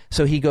spelled.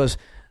 So he goes,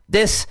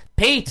 this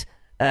Pete...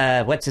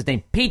 what's his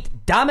name? Pete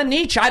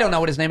Dominique? I don't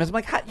know what his name is. I'm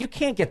like, you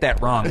can't get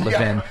that wrong,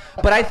 Levin.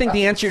 But I think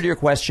the answer to your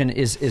question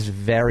is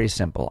very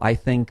simple. I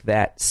think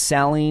that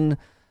selling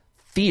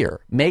fear,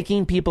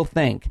 making people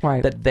think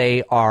that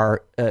they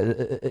are,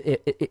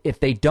 if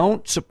they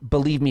don't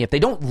believe me, if they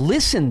don't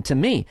listen to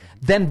me,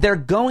 then they're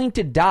going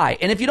to die.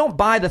 And if you don't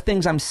buy the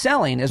things I'm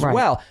selling as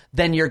well,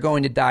 then you're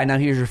going to die. Now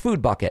here's your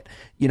food bucket.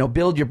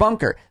 Build your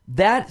bunker.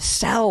 That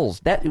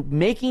sells. That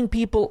making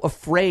people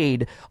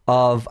afraid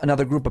of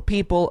another group of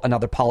people,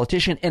 another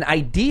politician, an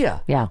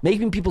idea. Yeah.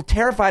 Making people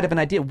terrified of an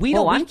idea. We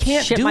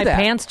can't shit do my that.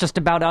 pants just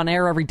about on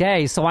air every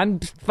day, so I'm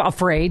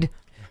afraid.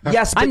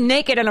 Yes, I'm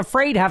naked and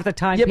afraid half the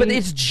time. Yeah, but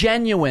it's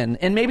genuine,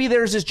 and maybe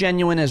theirs is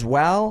genuine as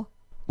well.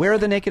 Where are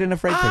the naked and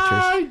afraid pictures?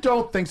 I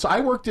don't think so. I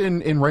worked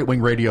in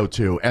right-wing radio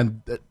too,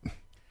 and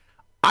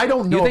I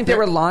don't know. You think they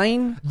were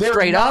lying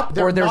straight up,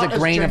 or there's a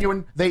grain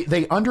of...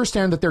 They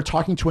understand that they're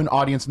talking to an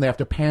audience, and they have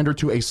to pander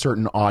to a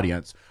certain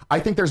audience. I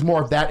think there's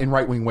more of that in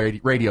right-wing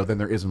radio than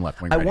there is in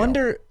left-wing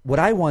radio. What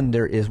I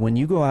wonder is when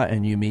you go out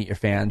and you meet your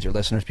fans, your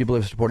listeners, people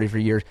who have supported you for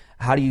years,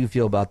 how do you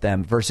feel about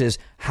them versus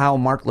how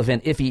Mark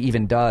Levin, if he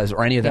even does,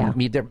 or any of them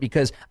meet them?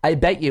 Because I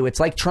bet you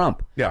it's like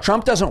Trump. Yeah.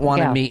 Trump doesn't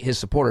want to meet his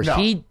supporters. No.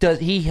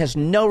 He has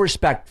no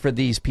respect for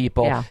these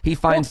people. Yeah. He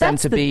finds them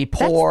to be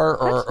poor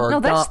or no,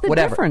 that's dumb, the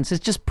whatever. difference.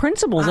 It's just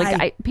principles.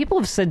 People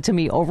have said to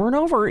me over and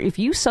over, if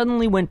you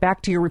suddenly went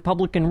back to your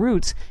Republican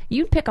roots,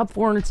 you'd pick up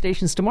 400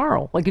 stations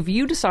tomorrow. Like if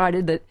you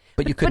decided that.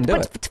 But you couldn't do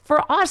it.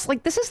 For us,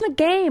 like this isn't a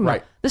game.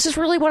 Right. This is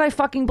really what I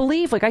fucking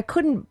believe. Like I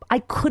couldn't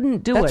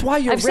do it. That's why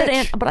you're I've rich.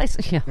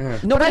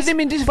 Said, No, but I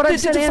mean,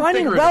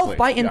 defining wealth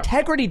by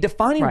integrity,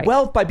 defining Right.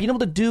 wealth by being able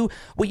to do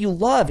what you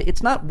love.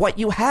 It's not what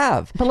you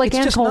have. But like it's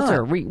Ann just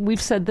Coulter, not.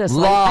 we've said this.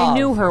 Love I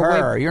knew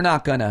her. You're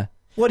not gonna.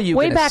 What are you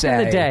way gonna back say?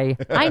 in the day?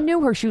 I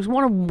knew her. She was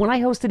one of when I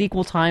hosted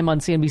Equal Time on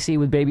CNBC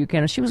with Baby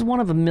Buchanan. She was one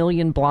of a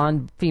million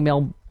blonde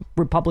female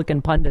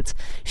Republican pundits.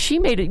 She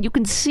made it. You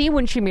can see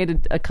when she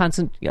made a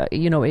constant,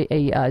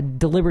 a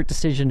deliberate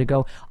decision to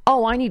go.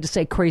 Oh, I need to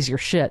say crazier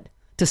shit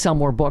to sell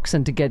more books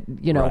and to get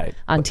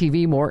on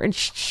TV more. And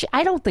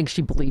I don't think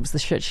she believes the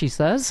shit she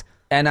says.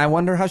 And I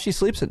wonder how she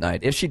sleeps at night.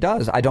 If she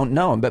does, I don't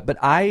know. But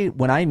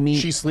when I meet,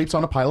 she sleeps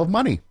on a pile of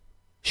money.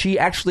 She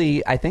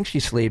actually, I think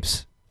she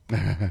sleeps.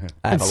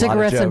 And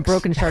cigarettes and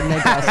broken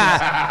Chardonnay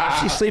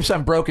glasses. She sleeps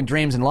on broken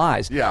dreams and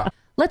lies. Yeah.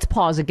 Let's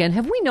pause again.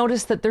 Have we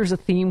noticed that there's a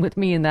theme with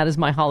me, and that is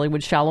my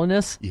Hollywood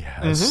shallowness?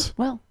 Yes.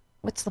 Well,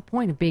 what's the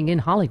point of being in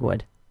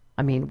Hollywood?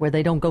 I mean, where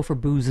they don't go for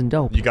booze and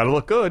dope. You got to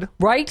look good.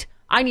 Right?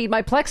 I need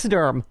my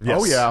Plexiderm. Yes.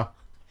 Oh, yeah.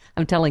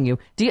 I'm telling you.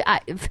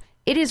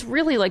 It is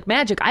really like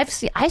magic. I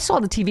saw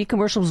the TV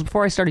commercials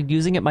before I started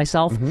using it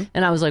myself,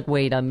 and I was like,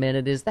 wait a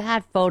minute, is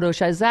that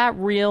Photoshop? Is that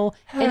real?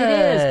 And it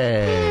is.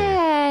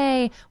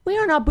 Hey, we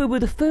are not boo-boo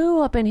the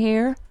foo up in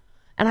here.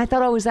 And I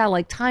thought, is that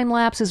like time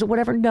lapses or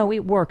whatever? No,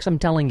 it works, I'm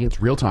telling you.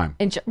 It's real time.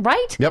 And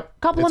right?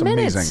 Yep. Couple It's of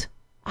minutes. amazing.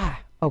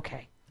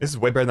 Okay. This is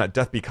way better than that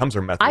Death Becomes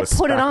Her method. I with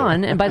put it spackle.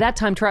 on, and by that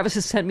time, Travis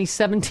has sent me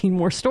 17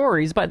 more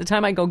stories. By the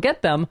time I go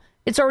get them,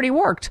 it's already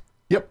worked.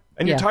 Yep.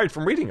 And you're Yeah. tired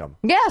from reading them.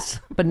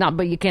 Yes, but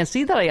you can't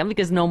see that I am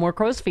because no more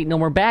crow's feet, no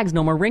more bags,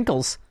 no more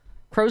wrinkles.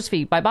 Crow's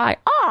feet, bye-bye.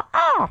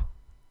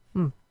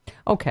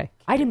 Okay.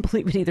 I didn't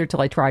believe it either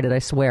till I tried it, I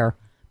swear.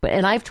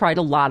 And I've tried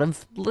a lot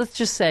of, let's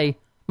just say,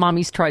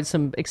 Mommy's tried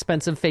some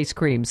expensive face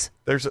creams.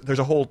 There's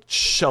a whole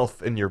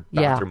shelf in your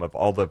bathroom of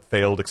all the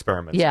failed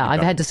experiments. Yeah, you've I've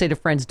done. had to say to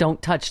friends,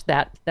 don't touch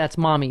that. That's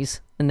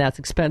Mommy's, and that's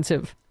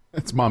expensive.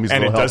 It's Mommy's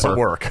and little it doesn't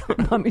helper. work.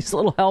 Mommy's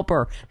little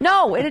helper.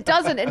 No, and it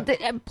doesn't.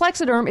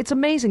 Plexiderm, it's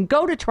amazing.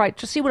 Go to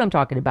just see what I'm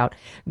talking about.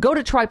 Go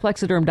to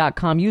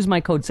tryplexiderm.com. Use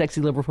my code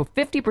SEXYLIBERAL for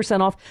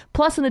 50% off,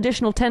 plus an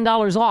additional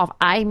 $10 off.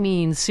 I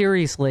mean,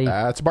 seriously.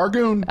 That's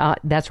Bargoon.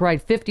 That's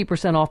right,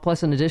 50% off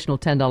plus an additional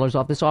 $10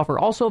 off. This offer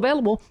also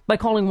available by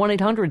calling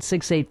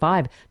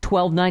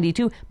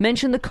 1-800-685-1292.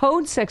 Mention the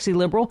code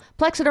SEXYLIBERAL.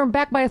 Plexiderm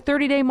backed by a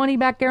 30-day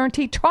money-back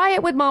guarantee. Try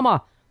it with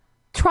Mama.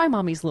 Try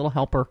Mommy's little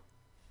helper.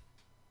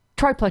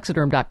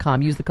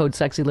 Tryplexiderm.com. Use the code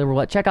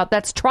SEXYLIBERAL at checkout.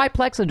 That's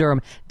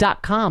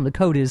tryplexiderm.com. The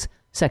code is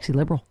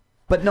SEXYLIBERAL.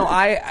 But no,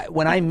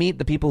 when I meet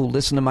the people who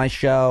listen to my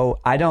show,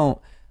 I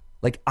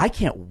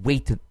can't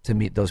wait to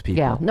meet those people.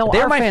 Yeah, no,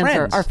 they're our my fans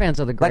friends. Our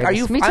fans are the greatest. Like, are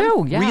you? Me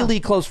too. I'm really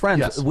close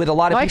friends with a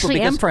lot of I people.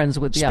 actually am because friends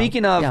with.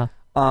 Speaking of,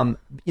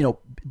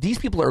 these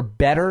people are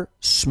better,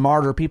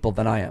 smarter people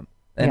than I am,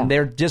 and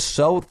they're just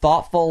so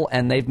thoughtful,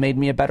 and they've made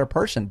me a better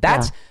person.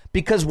 That's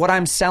because what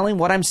I'm selling,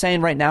 what I'm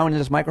saying right now into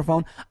this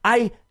microphone,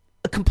 I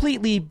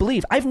completely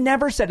believe. I've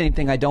never said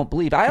anything I don't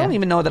believe. I don't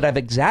even know that I've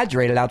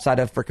exaggerated outside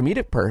of, for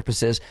comedic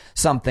purposes,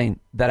 something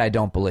that I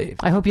don't believe.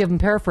 I hope you haven't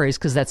paraphrased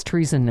because that's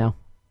treason now.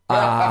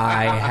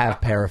 I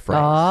have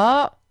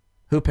paraphrased.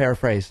 Who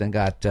paraphrased and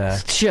got...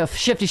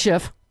 Shifty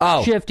Schiff.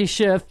 Oh. Shifty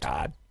Schiff.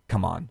 God,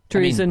 come on.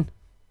 Treason.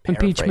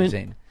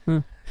 Impeachment.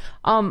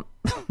 I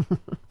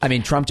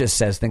mean, Trump just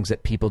says things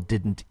that people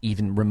didn't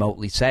even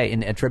remotely say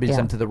and attributes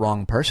them to the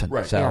wrong person.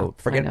 Right. So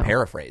forget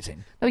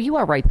paraphrasing. No, you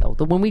are right, though.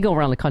 When we go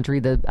around the country,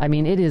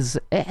 it is,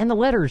 and the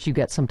letters you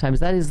get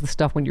sometimes, that is the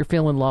stuff when you're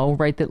feeling low,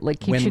 right, that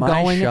like keeps When you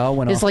my going. show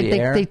went it's off like the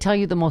air. they tell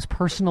you the most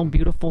personal,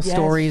 beautiful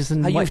stories.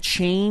 And how you've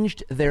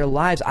changed their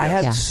lives. I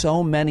have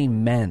so many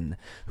men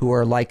who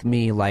are like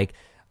me,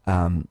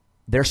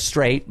 they're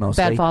straight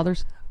mostly. Bad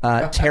fathers.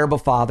 Terrible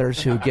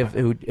fathers who give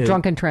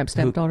drunken tramp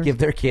stepdaughters give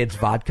their kids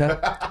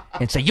vodka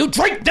and say, "You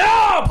drink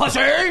now, pussy."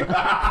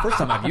 First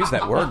time I've used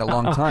that word in a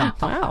long time.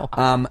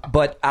 Wow.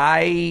 But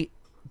I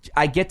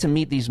get to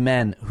meet these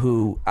men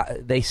who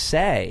they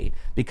say,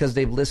 because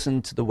they've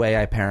listened to the way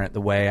I parent,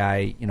 the way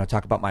I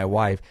talk about my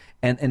wife,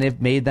 and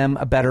they've made them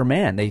a better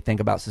man. They think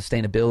about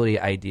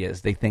sustainability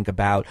ideas. They think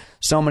about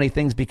so many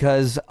things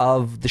because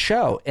of the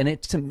show.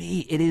 And to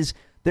me, it is.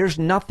 There's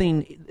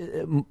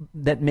nothing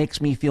that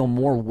makes me feel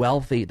more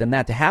wealthy than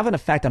that. To have an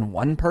effect on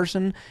one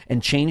person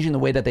and changing the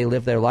way that they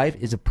live their life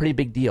is a pretty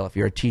big deal. If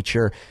you're a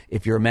teacher,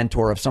 if you're a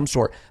mentor of some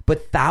sort.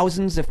 But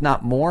thousands, if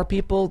not more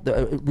people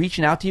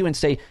reaching out to you and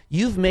say,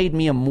 "You've made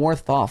me a more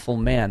thoughtful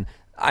man."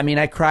 I mean,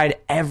 I cried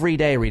every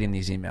day reading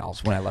these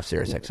emails when I left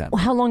SiriusXM.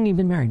 Well, how long have you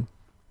been married?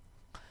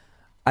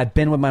 I've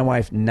been with my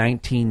wife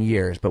 19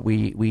 years, but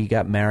we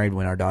got married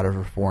when our daughters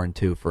were 4 and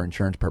 2 for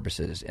insurance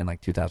purposes in like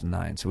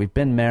 2009. So we've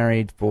been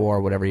married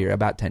for whatever year,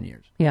 about 10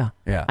 years. Yeah.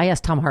 Yeah. I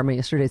asked Tom Hartman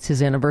yesterday, it's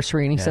his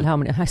anniversary, and he said, how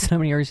many? I said, how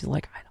many years? He's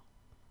like, I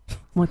don't.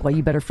 I'm like, well,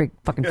 you better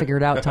fucking figure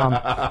it out, Tom.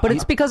 But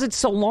it's because it's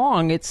so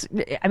long.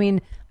 I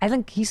mean, I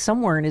think he's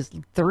somewhere in his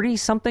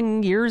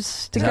 30-something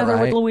years together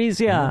with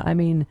Louise. Yeah, I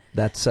mean.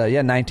 That's,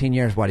 19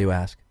 years. Why do you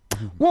ask?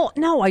 Well,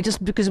 no,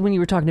 because when you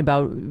were talking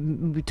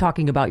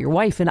about your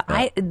wife, and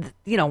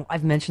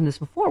I've mentioned this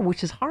before,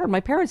 which is hard. My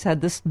parents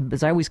had this,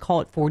 as I always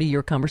call it,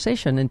 40-year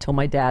conversation until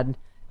my dad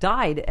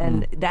died,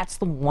 and that's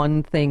the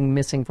one thing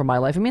missing from my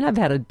life. I mean, I've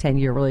had a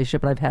 10-year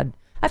relationship, and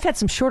I've had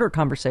some shorter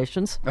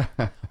conversations.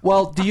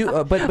 Well, do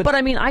you? But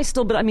I mean,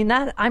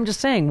 that I'm just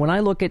saying. When I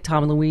look at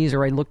Tom and Louise,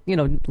 or I look,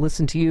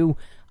 listen to you,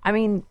 I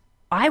mean,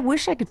 I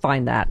wish I could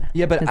find that.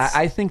 Yeah, but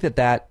I think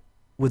that,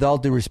 with all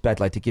due respect,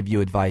 like to give you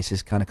advice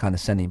is kind of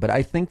condescending. But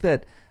I think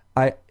that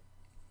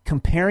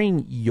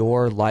comparing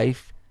your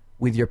life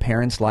with your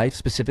parents' life,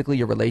 specifically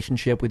your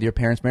relationship with your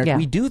parents' marriage,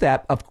 we do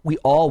that. We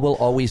all will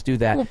always do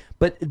that. Well,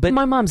 but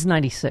my mom's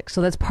 96, so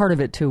that's part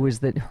of it too. Is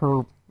that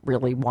her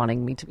really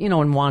wanting me to,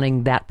 and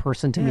wanting that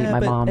person to meet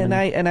my mom. And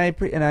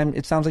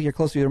it sounds like you're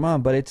close to your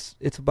mom, but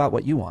it's about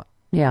what you want.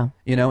 Yeah.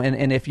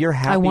 And if you're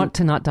happy, I want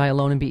to not die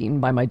alone and be eaten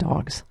by my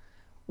dogs.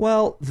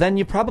 Well, then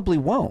you probably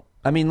won't.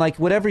 I mean, like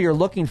whatever you're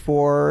looking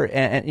for,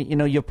 and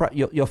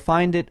you'll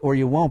find it or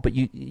you won't. But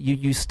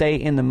you stay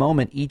in the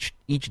moment each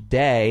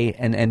day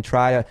and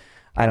try to.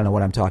 I don't know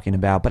what I'm talking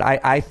about, but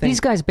I think these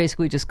guys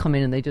basically just come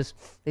in and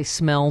they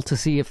smell to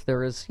see if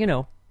there is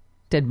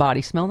dead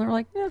body smell, and they're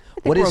like, yeah, I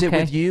think what is okay. it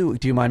with you?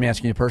 Do you mind me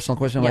asking you a personal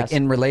question? Yes. Like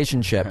in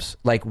relationships,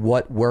 like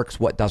what works,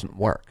 what doesn't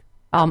work?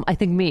 I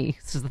think me.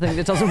 This is the thing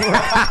that doesn't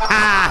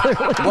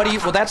work. What do you?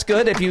 Well, that's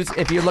good if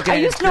you're looking.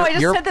 I just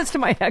said this to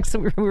my ex.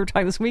 We were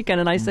talking this weekend,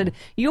 and I said,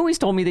 "You always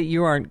told me that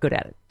you aren't good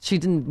at it." She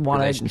didn't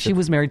want to. She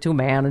was married to a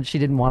man, and she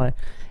didn't want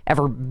to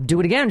ever do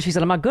it again. She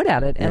said, "I'm not good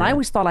at it," and I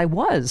always thought I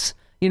was.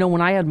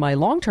 When I had my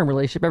long-term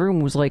relationship,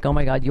 everyone was like, "Oh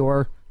my God,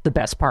 you're the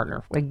best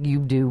partner. Like you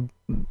do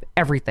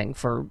everything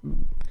for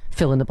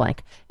fill in the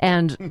blank."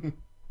 And.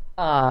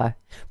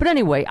 But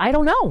anyway, I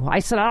don't know. I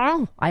said, I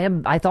don't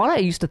know. I thought I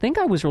used to think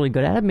I was really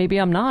good at it. Maybe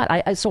I'm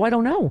not. So I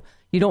don't know.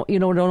 You don't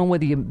know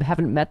whether you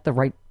haven't met the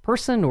right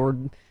person or,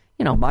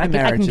 My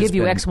marriage I can give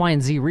you X, Y,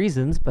 and Z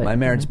reasons, but my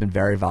marriage has been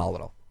very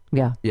volatile.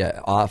 Yeah. Yeah.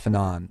 Off and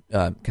on,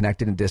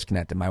 connected and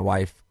disconnected. My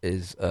wife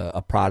is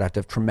a product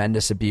of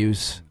tremendous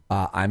abuse.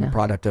 I'm a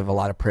product of a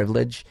lot of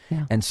privilege.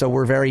 Yeah. And so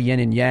we're very yin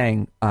and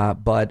yang.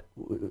 But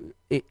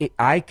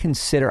I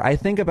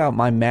think about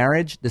my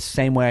marriage the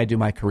same way I do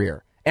my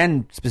career.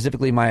 And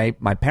specifically my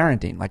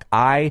parenting. Like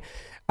I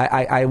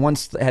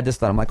once had this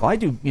thought. I'm like, I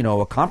do,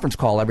 a conference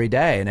call every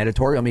day, an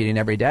editorial meeting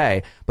every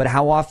day. But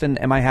how often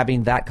am I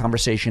having that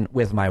conversation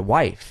with my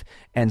wife?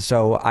 And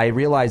so I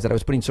realized that I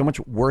was putting so much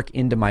work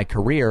into my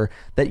career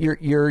that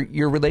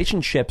your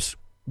relationships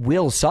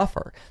will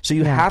suffer. So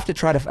you have to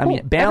try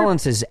to,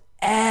 balance is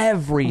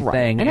everything.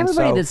 Right. And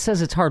everybody that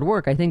says it's hard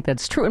work, I think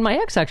that's true. And my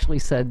ex actually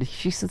said,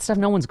 she said, Steph,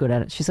 no one's good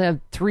at it. She said, I have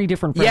 3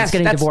 different friends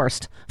getting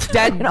divorced.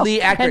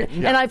 Deadly accurate.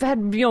 And I've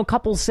had,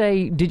 couples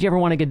say, did you ever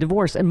want to get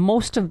divorced? And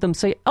most of them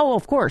say, oh,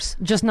 of course,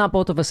 just not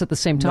both of us at the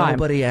same time.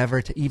 Nobody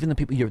ever, even the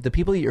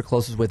people that you're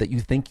closest with, that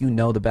you think you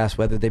know the best,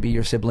 whether they be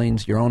your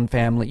siblings, your own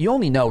family, you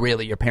only know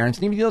really your parents,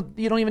 and you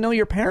don't even know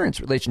your parents'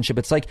 relationship.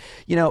 It's like,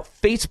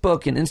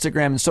 Facebook and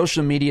Instagram and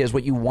social media is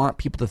what you want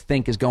people to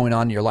think is going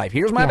on in your life.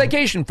 Here's my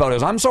vacation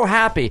photos. I'm so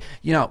happy.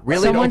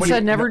 Really. Someone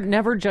said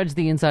never judge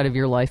the inside of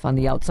your life on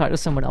the outside of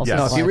someone else's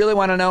life. If you really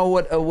want to know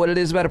what it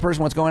is about a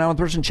person, what's going on with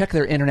a person, check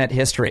their internet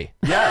history.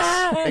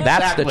 Yes, exactly.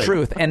 That's the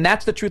truth, and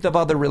that's the truth of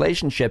other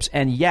relationships.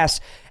 And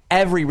yes,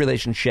 every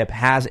relationship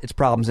has its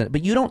problems in it,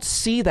 but you don't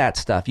see that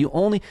stuff. You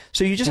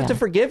just have to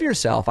forgive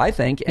yourself, I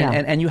think,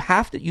 and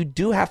you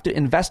do have to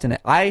invest in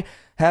it. I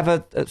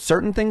have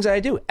certain things that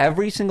I do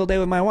every single day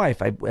with my wife.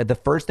 The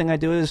first thing I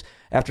do is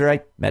after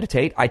I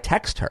meditate, I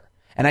text her.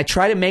 And I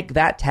try to make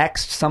that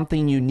text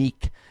something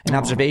unique, an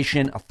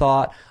observation, a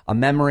thought, a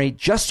memory,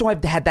 just so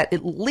I've had that,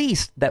 at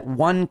least that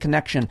one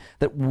connection,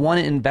 that one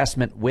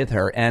investment with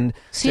her. And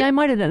see, I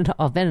might have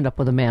ended up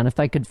with a man if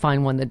I could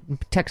find one that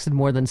texted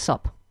more than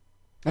sup.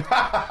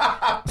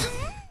 I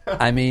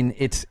mean,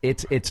 it's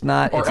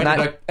not. Or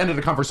ended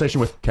a conversation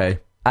with Kay.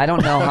 I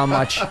don't know how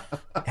much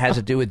has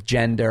to do with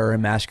gender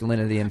and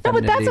masculinity and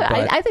femininity. No,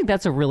 but I think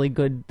that's a really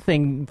good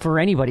thing for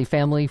anybody,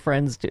 family,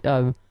 friends,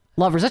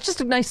 lovers. That's just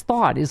a nice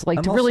thought, is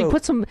like really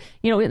put some,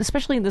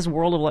 especially in this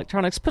world of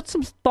electronics, put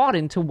some thought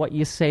into what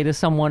you say to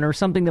someone or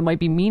something that might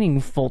be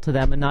meaningful to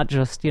them and not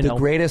just, The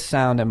greatest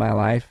sound in my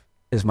life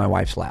is my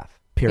wife's laugh.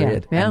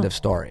 Period. Yeah. End of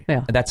story.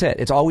 Yeah. That's it.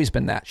 It's always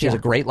been that. She has a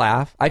great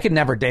laugh. I could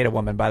never date a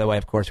woman, by the way,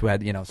 of course, who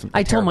had, some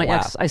I told my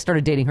laugh. ex I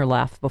started dating her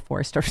laugh before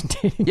I started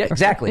dating her. Yeah,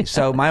 exactly.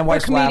 So my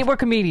wife's laugh. We're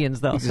comedians,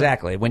 though.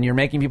 Exactly. So. When you're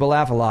making people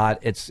laugh a lot,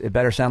 it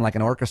better sound like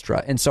an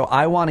orchestra. And so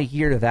I want to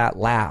hear that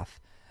laugh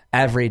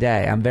every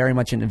day. I'm very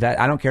much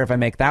I don't care if I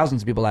make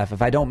thousands of people laugh.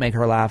 If I don't make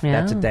her laugh,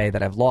 that's a day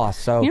that I've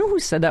lost. So you know who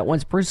said that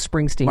once? Bruce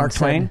Springsteen. Mark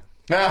Twain?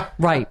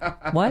 Right.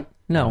 What?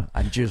 No.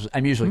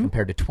 I'm usually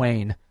compared to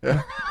Twain.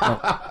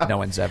 No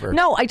one's ever.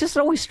 No, I just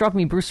always struck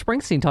me. Bruce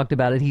Springsteen talked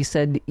about it. He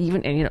said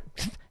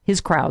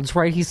his crowds,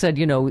 right? He said,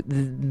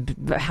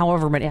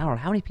 however many, I don't know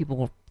how many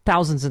people,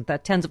 thousands and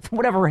tens of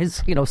whatever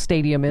his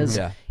stadium is.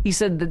 Yeah. He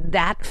said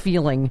that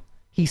feeling,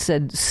 he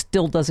said,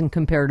 still doesn't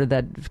compare to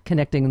that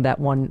connecting that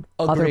one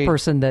other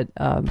person that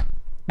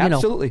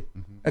absolutely.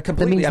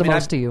 Completely. That means the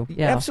most to you.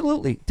 Yeah.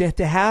 Absolutely.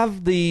 To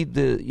have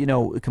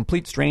the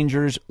complete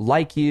strangers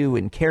like you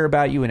and care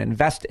about you and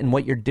invest in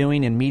what you're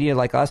doing in media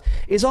like us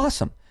is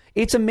awesome.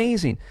 It's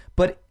amazing.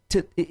 But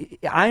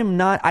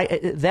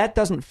that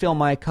doesn't fill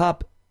my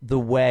cup the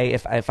way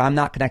if I'm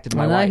not connected to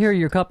my wife. I hear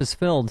your cup is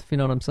filled, if you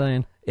know what I'm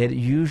saying. It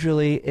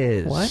usually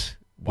is. What?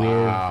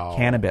 With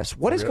cannabis.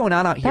 What is going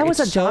on out here? That was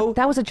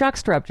a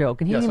jockstrap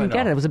joke, and he didn't even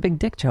get it. It was a big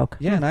dick joke.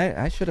 Yeah, and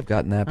I should have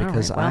gotten that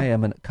because I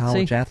am a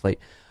college athlete.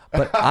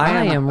 But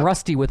I am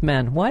rusty with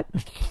men. What?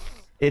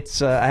 It's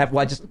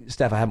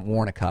Steph, I haven't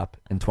worn a cup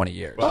in 20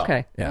 years. Wow.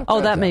 Okay. Yeah.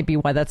 Oh, that may be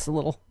why that's a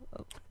little.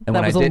 And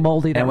that was a little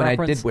moldy. And when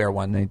reference. I did wear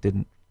one, they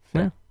didn't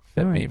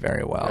fit me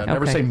very well. Yeah,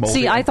 never say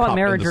moldy. See, I thought cup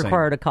marriage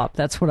required a cup.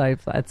 That's what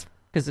that's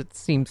because it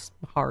seems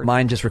hard.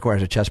 Mine just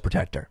requires a chest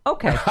protector.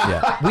 Okay.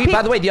 Yeah.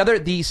 By the way,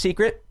 the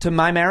secret to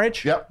my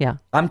marriage. Yep. Yeah.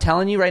 I'm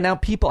telling you right now,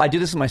 people. I do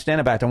this in my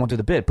stand-up act. I won't do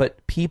the bit,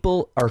 but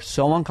people are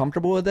so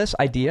uncomfortable with this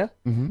idea.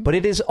 Mm-hmm. But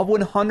it is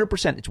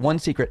 100%. It's one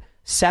secret: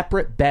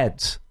 separate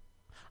beds.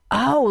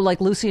 Oh, like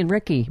Lucy and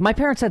Ricky. My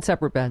parents had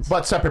separate beds.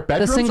 But separate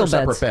bedrooms single or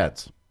separate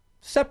beds. beds?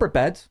 Separate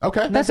beds.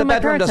 Okay. That's what my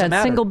parents had,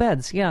 single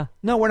beds, yeah.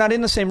 No, we're not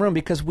in the same room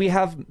because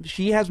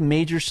she has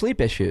major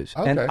sleep issues.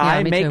 Okay. And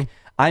yeah,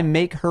 I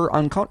make her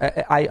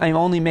uncomfortable. I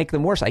only make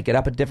them worse. I get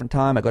up at a different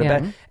time. I go to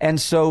bed.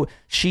 And so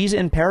she's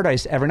in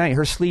paradise every night.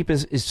 Her sleep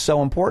is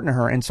so important to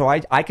her. And so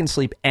I can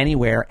sleep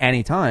anywhere,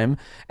 anytime.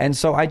 And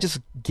so I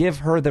just give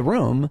her the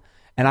room.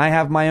 And I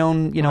have my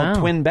own,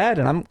 twin bed,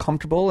 and I'm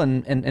comfortable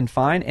and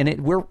fine.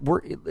 And we're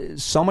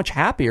so much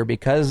happier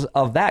because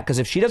of that. Because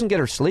if she doesn't get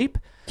her sleep,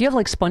 do you have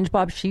like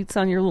SpongeBob sheets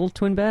on your little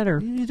twin bed,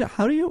 or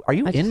are you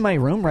in my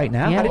room right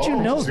now? Yeah. How did you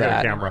know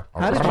that? Camera.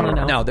 How did you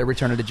know? No, they're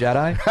Return of the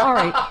Jedi. All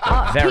right,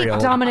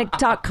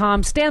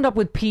 PeteDominic.com. Stand Up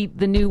with Pete,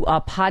 the new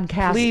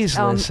podcast. Please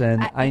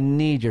listen. I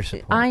need your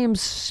support. I am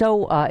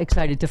so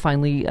excited to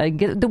finally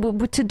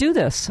to do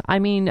this. I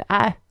mean,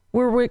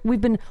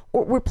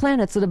 we're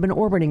planets that have been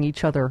orbiting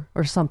each other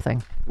or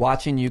something.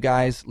 Watching you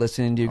guys,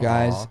 listening to you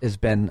guys has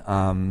been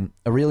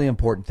a really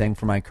important thing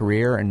for my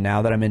career. And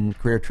now that I'm in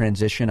career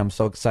transition, I'm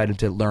so excited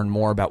to learn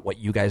more about what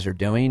you guys are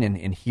doing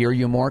and hear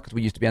you more because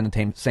we used to be on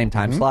the same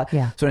time slot.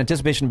 Yeah. So in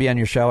anticipation to be on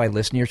your show, I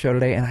listened to your show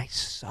today and I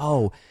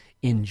so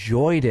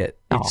enjoyed it.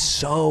 It's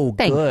so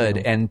good.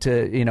 You. And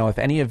if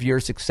any of your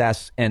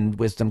success and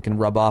wisdom can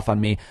rub off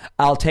on me,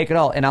 I'll take it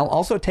all. And I'll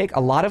also take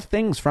a lot of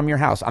things from your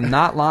house. I'm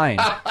not lying,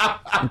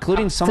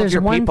 including some of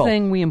your people. There's one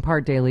thing we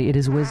impart daily. It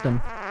is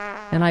wisdom.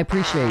 And I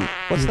appreciate.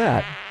 What's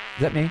that?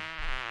 Is that me?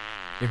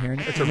 You're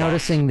hearing it?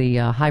 Noticing the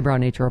highbrow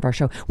nature of our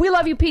show. We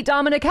love you, Pete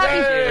Dominic.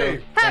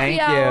 Happy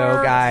Thank hour.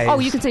 You, guys. Oh,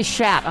 you can say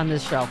shat on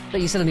this show. That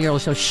you said on the earlier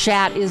show.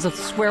 Shat is a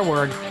swear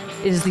word.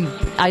 Is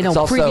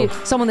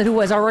someone who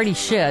has already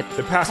shit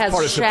the past has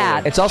participle.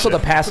 shat. It's also the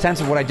past tense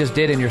of what I just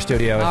did in your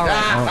studio. All right.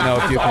 I don't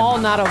know if you can. All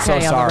not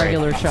okay on the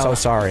regular show. So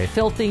sorry.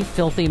 Filthy,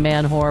 filthy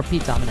man whore,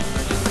 Pete Dominic.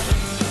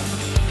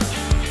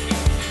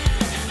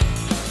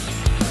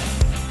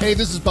 Hey,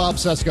 this is Bob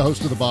Cesca,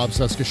 host of The Bob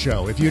Cesca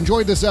Show. If you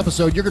enjoyed this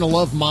episode, you're going to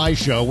love my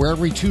show, where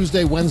every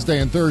Tuesday, Wednesday,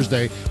 and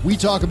Thursday, we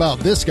talk about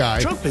this guy.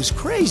 Trump is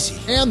crazy.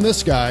 And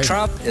this guy.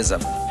 Trump is a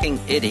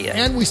f***ing idiot.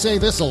 And we say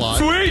this a lot.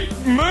 Sweet,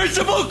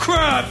 merciful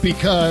crap.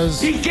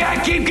 Because he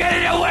can't keep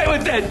getting away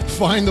with it.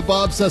 Find The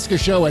Bob Cesca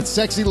Show at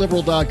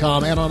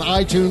sexyliberal.com and on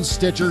iTunes,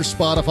 Stitcher,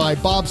 Spotify,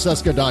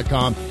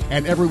 bobcesca.com,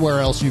 and everywhere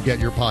else you get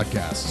your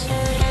podcasts.